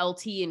 when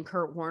LT and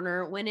Kurt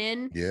Warner went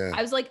in,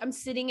 I was like, I'm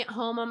sitting at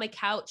home on my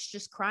couch,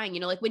 just crying,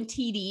 like when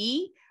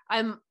TD,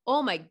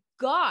 oh my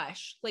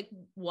gosh, like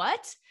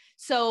what?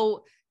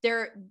 So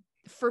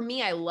for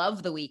me, I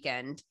love the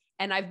weekend,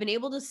 and I've been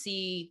able to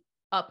see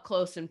up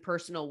close and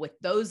personal with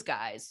those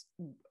guys,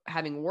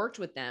 having worked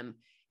with them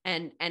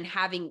and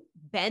having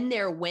been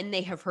there when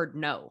they have heard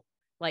no,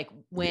 like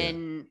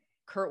when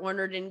Kurt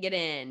Warner didn't get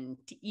in,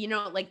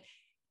 like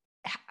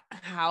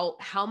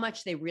how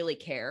much they really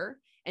care.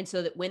 And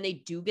so that when they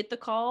do get the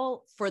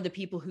call, for the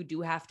people who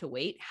do have to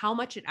wait, how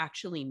much it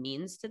actually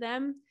means to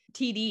them.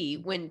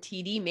 When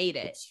TD made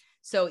it.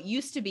 So it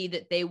used to be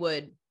that they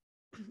would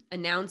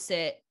announce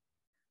it.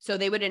 So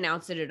they would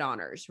announce it at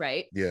honors,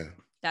 right? Yeah.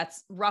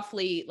 That's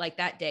roughly like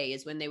that day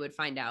is when they would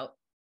find out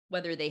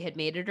whether they had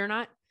made it or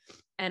not.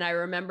 And I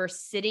remember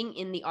sitting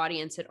in the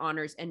audience at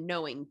honors and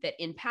knowing that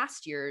in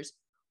past years,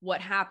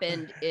 what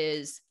happened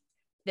is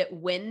that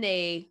when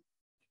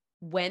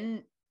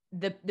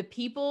the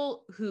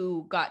people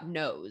who got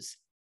no's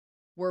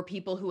were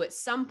people who at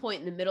some point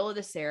in the middle of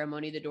the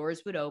ceremony, the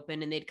doors would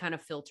open and they'd kind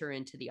of filter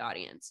into the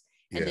audience.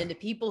 And then the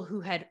people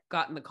who had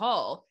gotten the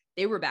call,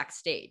 they were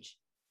backstage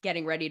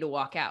getting ready to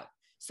walk out.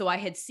 So I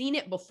had seen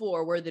it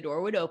before where the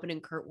door would open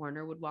and Kurt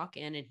Warner would walk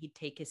in and he'd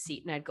take his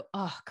seat and I'd go,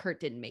 oh, Kurt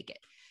didn't make it.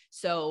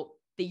 So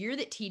the year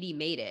that TD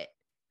made it,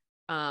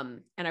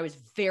 and I was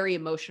very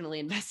emotionally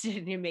invested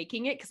in him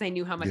making it because I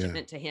knew how much it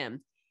meant to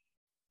him.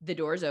 The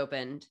doors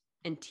opened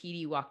and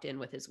TD walked in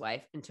with his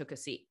wife and took a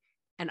seat.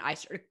 And I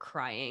started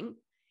crying.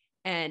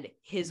 And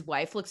his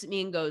wife looks at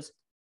me and goes,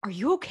 "Are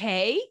you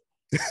okay?"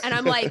 And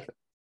I'm like,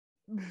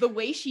 the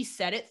way she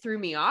said it threw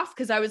me off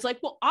because I was like,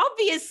 well,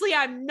 obviously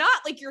I'm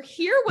not. Like, you're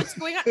here. What's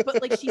going on?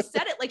 But like, she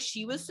said it like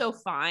she was so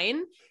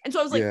fine. And so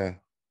I was like, no,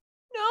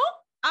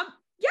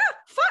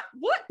 fine.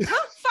 What?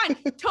 Huh? Fine.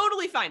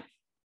 Totally fine.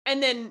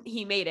 And then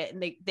he made it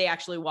and they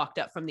actually walked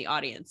up from the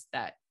audience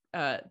that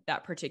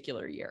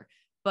particular year.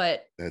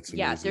 But that's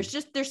amazing.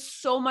 There's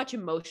so much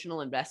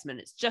emotional investment.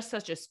 It's just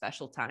such a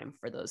special time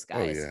for those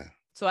guys. Oh, yeah.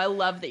 So I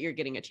love that you're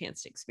getting a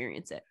chance to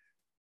experience it.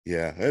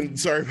 Yeah. And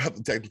sorry about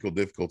the technical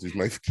difficulties.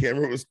 My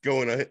camera was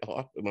going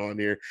off and on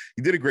here.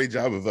 You did a great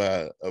job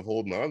of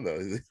holding on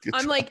though.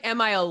 I'm like,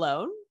 am I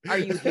alone? Are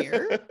you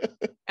here?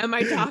 Am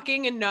I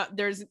talking and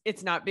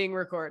it's not being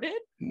recorded,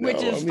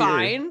 which is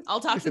fine. Here. I'll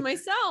talk to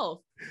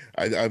myself.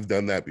 I've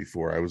done that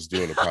before. I was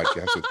doing a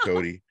podcast with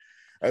Cody.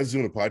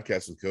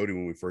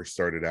 When we first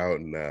started out,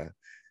 and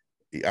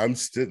I'm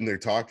sitting there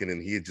talking,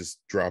 and he had just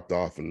dropped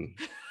off, and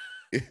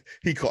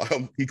he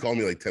called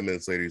me like 10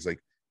 minutes later. He's like,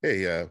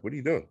 "Hey, what are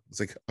you doing?" It's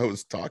like, I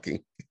was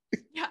talking.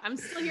 Yeah, I'm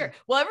still here.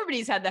 Well,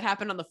 everybody's had that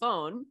happen on the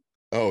phone.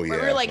 Oh yeah.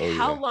 We're like,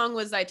 how long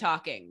was I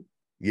talking?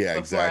 Yeah, before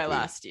exactly. I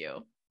lost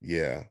you.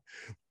 Yeah.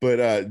 But,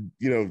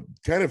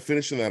 kind of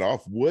finishing that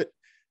off,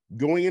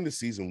 going into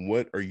season,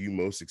 what are you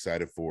most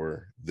excited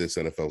for this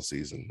NFL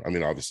season? I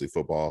mean, obviously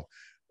football,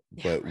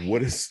 but right.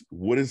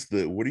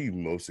 what are you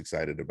most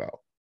excited about?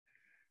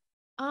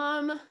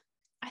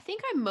 I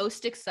think I'm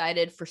most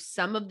excited for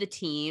some of the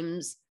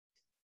teams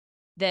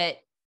that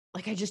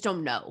like I just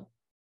don't know.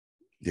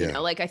 Yeah.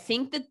 Like I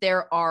think that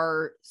there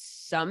are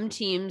some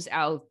teams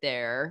out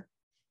there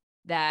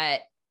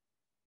that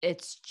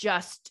it's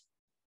just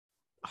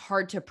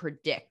hard to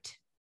predict.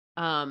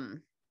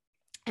 And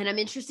I'm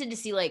interested to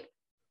see like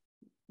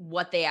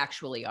what they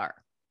actually are.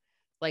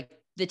 Like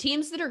the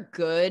teams that are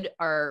good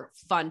are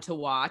fun to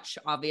watch,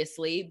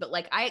 obviously, but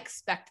like I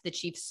expect the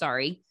Chiefs,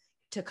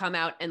 to come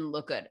out and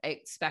look good. I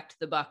expect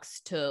the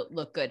Bucks to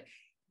look good.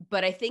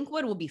 But I think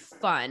what will be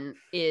fun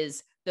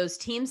is those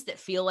teams that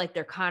feel like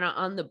they're kind of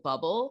on the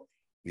bubble.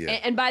 Yeah.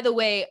 And by the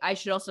way, I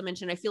should also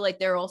mention, I feel like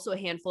there are also a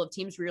handful of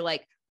teams where you're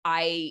like,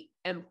 I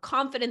am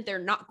confident they're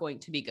not going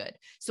to be good.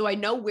 So I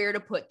know where to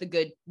put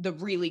the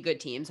really good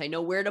teams. I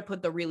know where to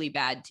put the really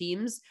bad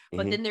teams.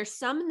 But then there's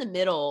some in the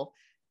middle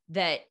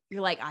that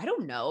you're like, I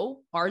don't know.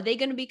 Are they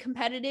going to be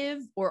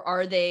competitive or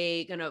are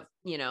they going to,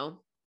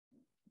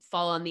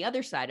 fall on the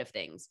other side of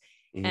things?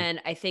 And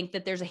I think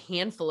that there's a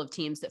handful of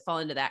teams that fall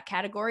into that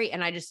category.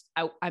 And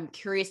I'm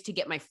curious to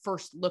get my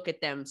first look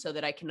at them so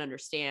that I can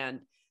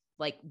understand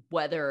like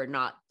whether or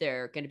not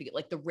they're going to be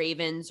like the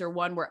Ravens or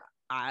one where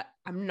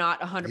I'm not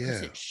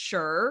 100%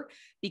 sure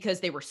because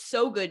they were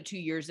so good 2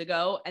 years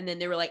ago. And then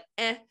they were like,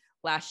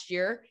 last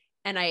year.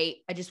 And I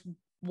just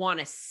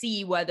want to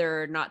see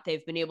whether or not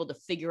they've been able to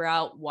figure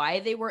out why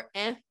they were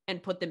and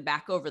put them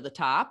back over the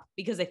top,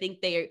 because I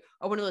think they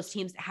are one of those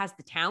teams that has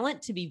the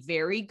talent to be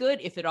very good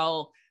if it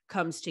all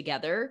comes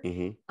together.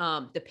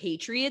 The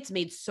Patriots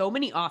made so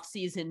many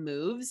offseason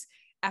moves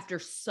after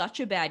such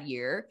a bad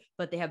year,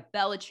 but they have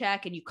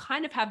Belichick and you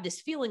kind of have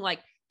this feeling like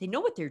they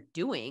know what they're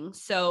doing.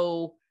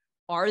 So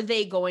are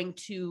they going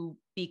to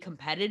be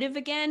competitive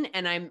again?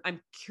 And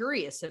I'm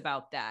curious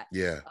about that.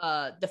 Yeah.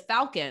 The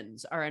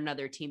Falcons are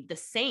another team. The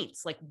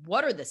Saints, like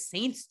what are the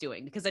Saints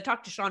doing? Because I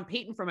talked to Sean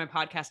Payton for my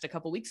podcast a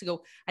couple weeks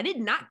ago. I did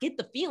not get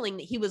the feeling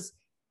that he was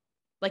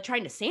like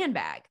trying to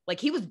sandbag. Like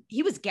he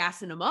was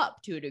gassing them up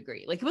to a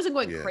degree. Like he wasn't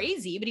going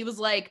crazy, but he was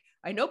like,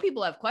 I know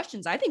people have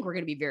questions. I think we're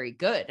going to be very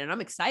good and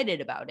I'm excited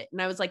about it.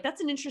 And I was like,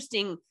 that's an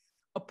interesting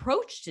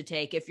approach to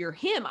take. If you're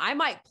him, I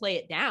might play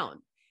it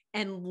down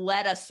and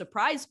let us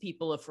surprise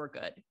people if we're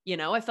good.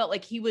 I felt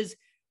like he was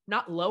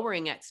not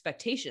lowering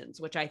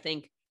expectations, which I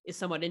think is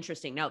somewhat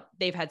interesting. Now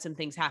they've had some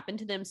things happen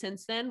to them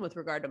since then with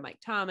regard to Mike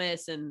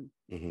Thomas and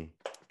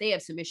they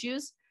have some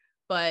issues,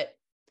 but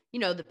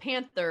the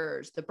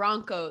Panthers, the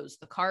Broncos,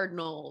 the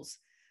Cardinals,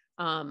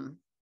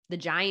 the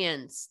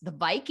Giants, the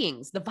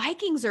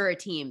Vikings are a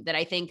team that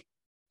I think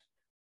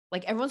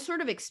like everyone's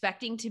sort of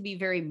expecting to be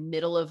very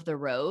middle of the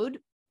road,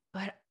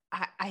 but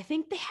I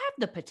think they have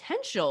the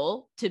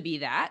potential to be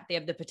that. They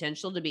have the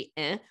potential to be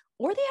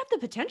or they have the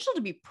potential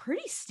to be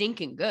pretty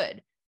stinking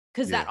good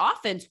because that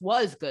offense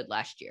was good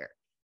last year.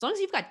 As long as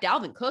you've got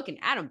Dalvin Cook and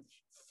Adam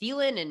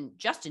Thielen and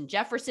Justin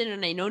Jefferson,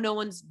 and I know no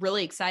one's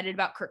really excited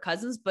about Kirk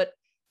Cousins, but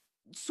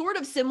sort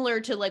of similar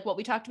to like what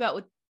we talked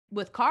about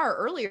with Carr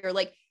earlier,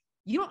 like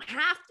he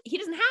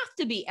doesn't have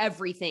to be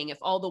everything if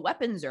all the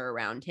weapons are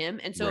around him.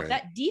 And so if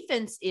that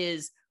defense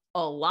is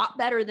a lot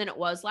better than it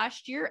was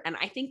last year, and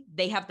I think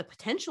they have the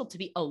potential to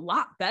be a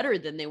lot better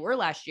than they were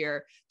last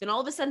year, then all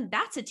of a sudden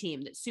that's a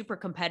team that's super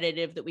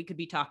competitive that we could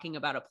be talking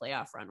about a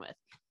playoff run with.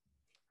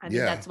 I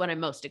think that's what I'm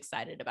most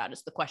excited about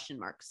is the question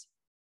marks.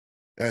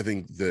 I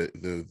think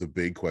the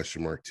big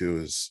question mark too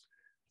is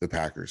the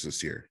Packers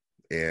this year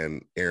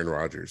and Aaron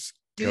Rodgers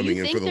coming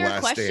in for the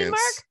last dance.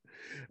 Mark?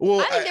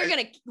 Well, I think they're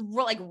going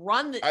to like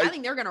run. I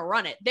think they're going to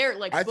run it. They're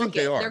like,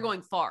 they're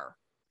going far.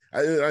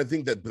 I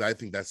think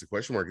that's the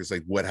question mark is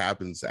like what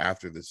happens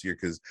after this year,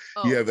 because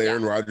you have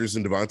Aaron Rodgers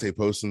and Devontae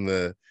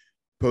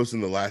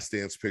posting the last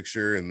dance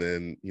picture, and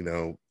then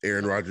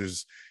Aaron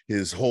Rodgers,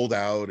 his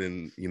holdout,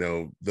 and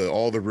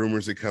all the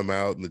rumors that come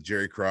out and the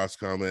Jerry Cross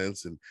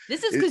comments, and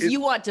this is because you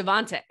want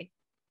Devontae.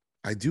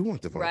 I do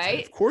want Devontae.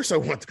 Right? Of course I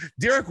want.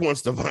 Derek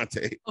wants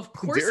Devontae. Of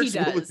course he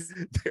does.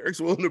 Derek's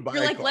willing to buy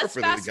a car let's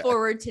for fast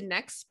forward to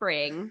next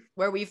spring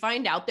where we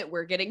find out that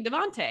we're getting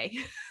Devontae.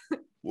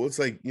 Well, it's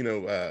like,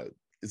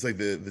 it's like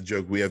the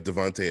joke, we have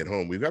Devontae at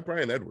home. We've got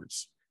Brian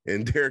Edwards,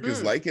 and Derek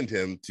has likened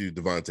him to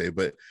Devontae.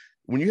 But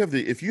when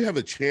if you have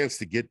a chance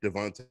to get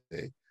Devontae,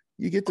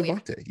 you get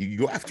Devontae. You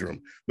go after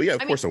him. But yeah,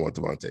 of course I want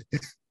Devontae.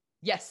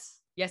 Yes.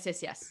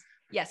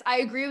 Yes, I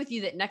agree with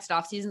you that next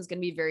offseason is going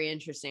to be very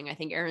interesting. I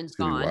think Aaron's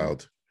gone.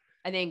 Wild.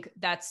 I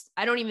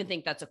don't even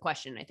think that's a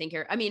question. I think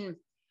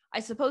I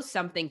suppose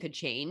something could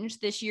change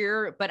this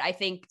year, but I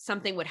think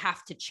something would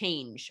have to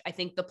change. I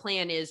think the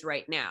plan is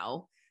right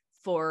now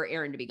for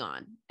Aaron to be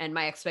gone. And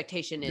my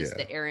expectation is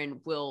that Aaron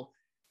will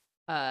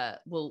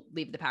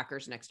leave the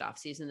Packers next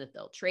offseason, that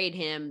they'll trade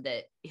him,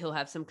 that he'll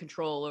have some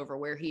control over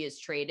where he is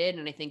traded.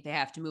 And I think they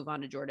have to move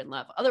on to Jordan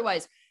Love.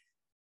 Otherwise,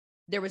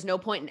 there was no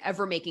point in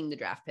ever making the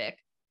draft pick,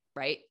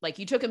 right? Like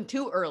you took him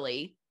too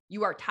early.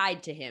 you are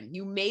tied to him.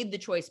 You made the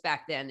choice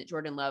back then that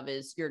Jordan Love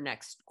is your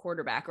next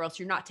quarterback, or else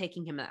you're not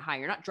taking him that high.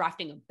 You're not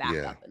drafting a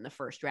backup in the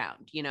first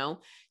round, you know?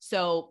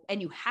 So,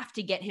 and you have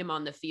to get him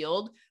on the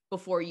field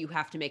before you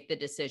have to make the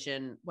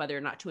decision whether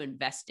or not to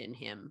invest in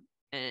him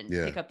and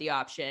pick up the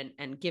option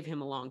and give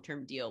him a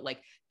long-term deal.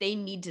 Like, they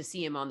need to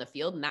see him on the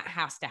field, and that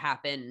has to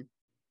happen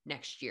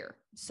next year.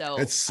 So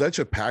it's such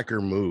a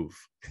Packer move,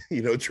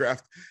 you know,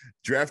 draft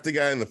a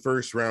guy in the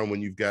first round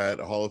when you've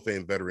got a Hall of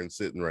Fame veteran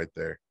sitting right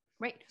there.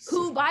 Right.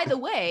 Who, by the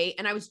way,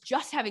 and I was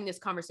just having this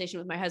conversation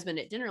with my husband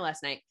at dinner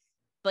last night.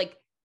 Like,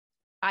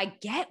 I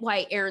get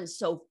why Aaron's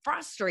so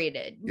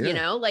frustrated, you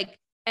know, like,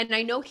 and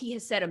I know he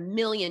has said a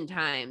million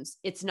times,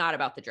 it's not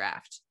about the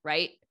draft.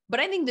 Right.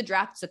 But I think the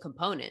draft's a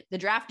component. The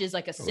draft is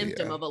like a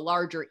symptom of a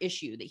larger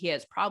issue that he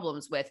has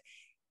problems with,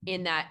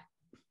 in that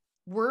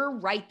we're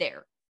right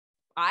there.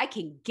 I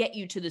can get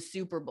you to the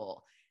Super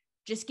Bowl.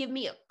 Just give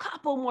me a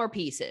couple more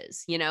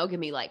pieces, you know, give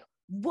me like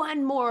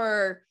one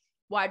more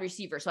wide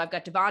receiver. So I've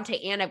got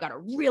Devontae and I've got a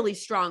really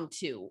strong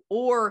 2,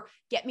 or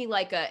get me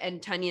like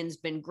and Tunyon's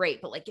been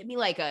great, but like, get me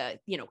like a,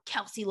 you know,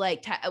 Kelsey,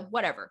 like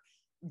whatever.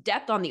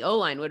 Depth on the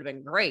O-line would have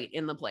been great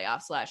in the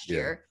playoffs last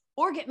year,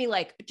 or get me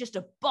like just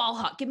a ball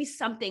hawk. Give me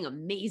something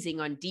amazing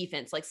on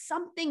defense, like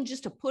something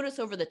just to put us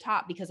over the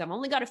top, because I've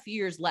only got a few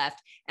years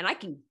left and I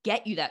can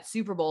get you that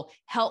Super Bowl.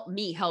 Help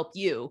me help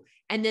you.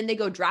 And then they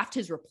go draft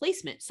his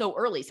replacement so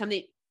early,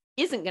 something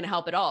isn't going to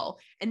help at all.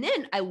 And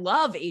then I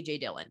love AJ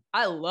Dillon.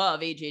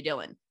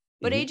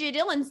 But AJ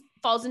Dillon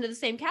falls into the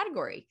same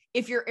category.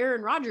 If you're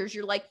Aaron Rodgers,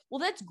 you're like, well,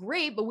 that's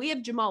great, but we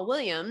have Jamal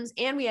Williams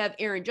and we have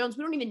Aaron Jones.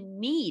 We don't even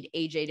need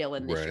AJ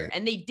Dillon this year.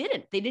 And they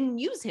didn't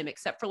use him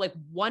except for like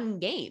one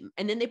game.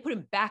 And then they put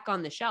him back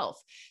on the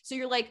shelf. So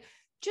you're like,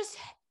 just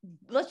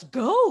let's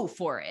go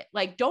for it.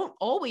 Like, don't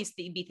always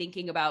be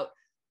thinking about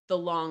the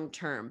long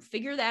term.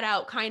 Figure that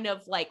out kind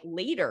of like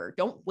later.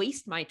 Don't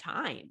waste my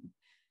time.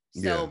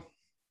 So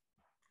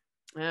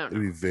I don't know.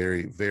 It'd be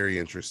very, very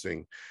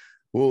interesting.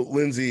 Well,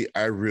 Lindsay,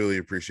 I really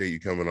appreciate you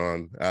coming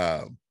on.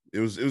 It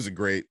was a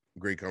great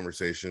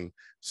conversation.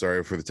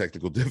 Sorry for the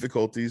technical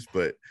difficulties,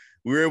 but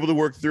we were able to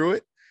work through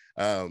it.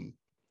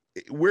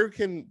 Where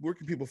can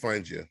people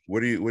find you?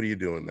 What are you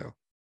doing now?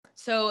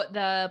 So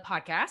the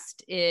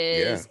podcast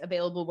is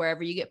available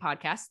wherever you get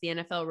podcasts, the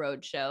NFL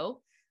Rhodes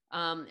Show.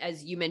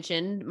 As you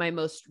mentioned, my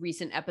most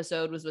recent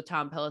episode was with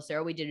Tom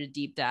Pelissero. We did a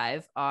deep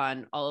dive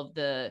on all of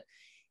the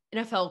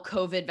NFL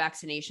COVID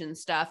vaccination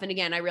stuff. And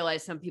again, I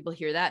realize some people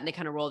hear that and they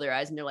kind of roll their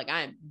eyes and they're like,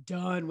 I'm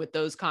done with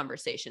those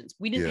conversations.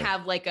 We didn't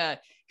have like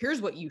here's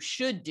what you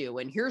should do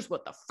and here's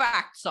what the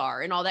facts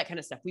are and all that kind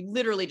of stuff. We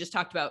literally just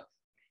talked about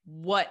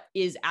what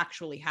is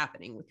actually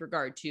happening with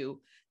regard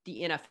to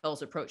the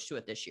NFL's approach to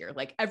it this year.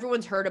 Like,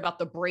 everyone's heard about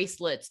the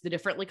bracelets, the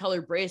differently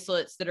colored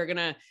bracelets that are going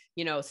to,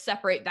 you know,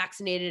 separate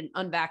vaccinated and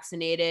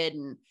unvaccinated.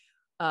 And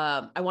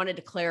I wanted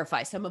to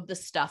clarify some of the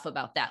stuff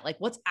about that. Like,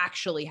 what's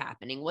actually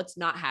happening? What's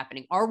not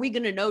happening? Are we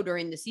going to know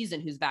during the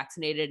season who's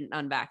vaccinated and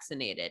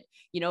unvaccinated?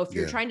 You know, if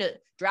you're trying to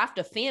draft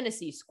a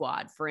fantasy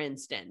squad, for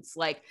instance,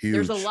 like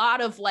there's a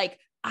lot of like,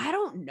 I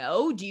don't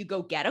know, do you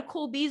go get a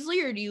Cole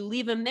Beasley or do you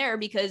leave him there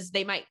because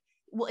they might,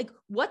 like,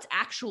 what's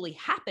actually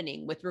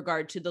happening with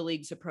regard to the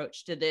league's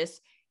approach to this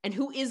and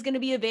who is going to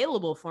be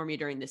available for me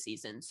during the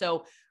season?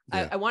 So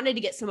I wanted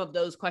to get some of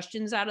those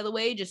questions out of the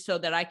way just so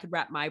that I could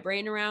wrap my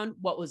brain around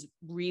what was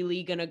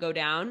really going to go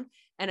down.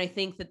 And I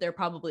think that there are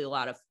probably a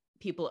lot of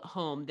people at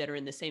home that are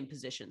in the same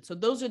position. So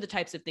those are the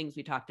types of things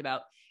we talked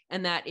about.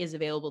 And that is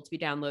available to be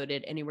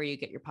downloaded anywhere you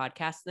get your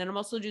podcasts. And then I'm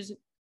also just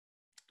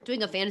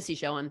doing a fantasy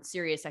show on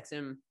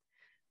SiriusXM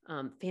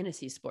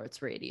Fantasy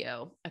Sports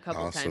Radio a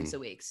couple times a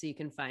week. So you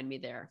can find me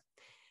there.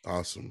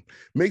 Awesome.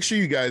 Make sure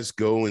you guys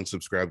go and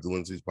subscribe to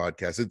Lindsay's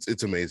podcast.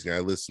 It's amazing. I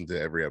listen to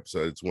every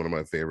episode. It's one of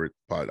my favorite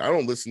pods. I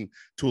don't listen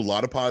to a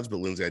lot of pods, but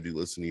Lindsay, I do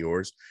listen to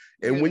yours.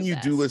 And You're when the you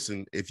best. do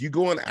listen, if you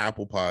go on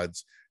Apple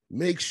Pods,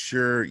 make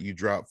sure you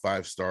drop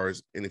 5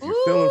 stars. And if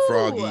you're feeling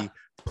froggy,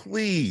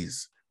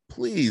 please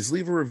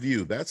leave a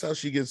review. That's how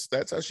she gets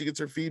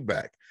her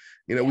feedback.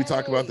 You know, we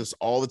talk about this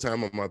all the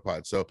time on my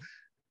pod. So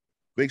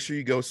make sure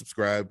you go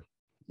subscribe.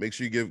 Make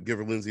sure you give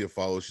her Lindsay a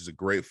follow. She's a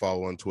great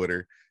follow on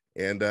Twitter.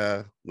 And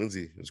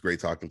Lindsay, it was great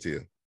talking to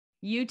you.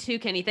 You too,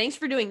 Kenny. Thanks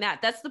for doing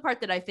that. That's the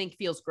part that I think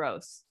feels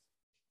gross,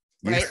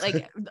 right?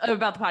 Like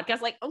about the podcast,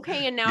 like,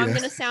 okay, and now I'm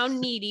going to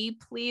sound needy.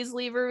 Please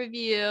leave a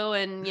review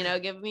and, you know,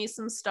 give me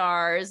some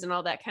stars and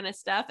all that kind of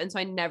stuff. And so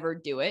I never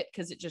do it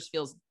because it just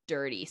feels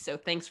dirty. So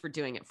thanks for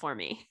doing it for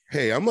me.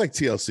 Hey, I'm like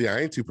TLC. I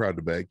ain't too proud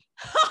to beg.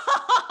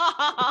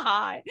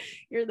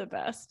 You're the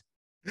best.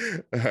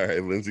 All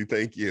right, Lindsay,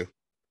 thank you.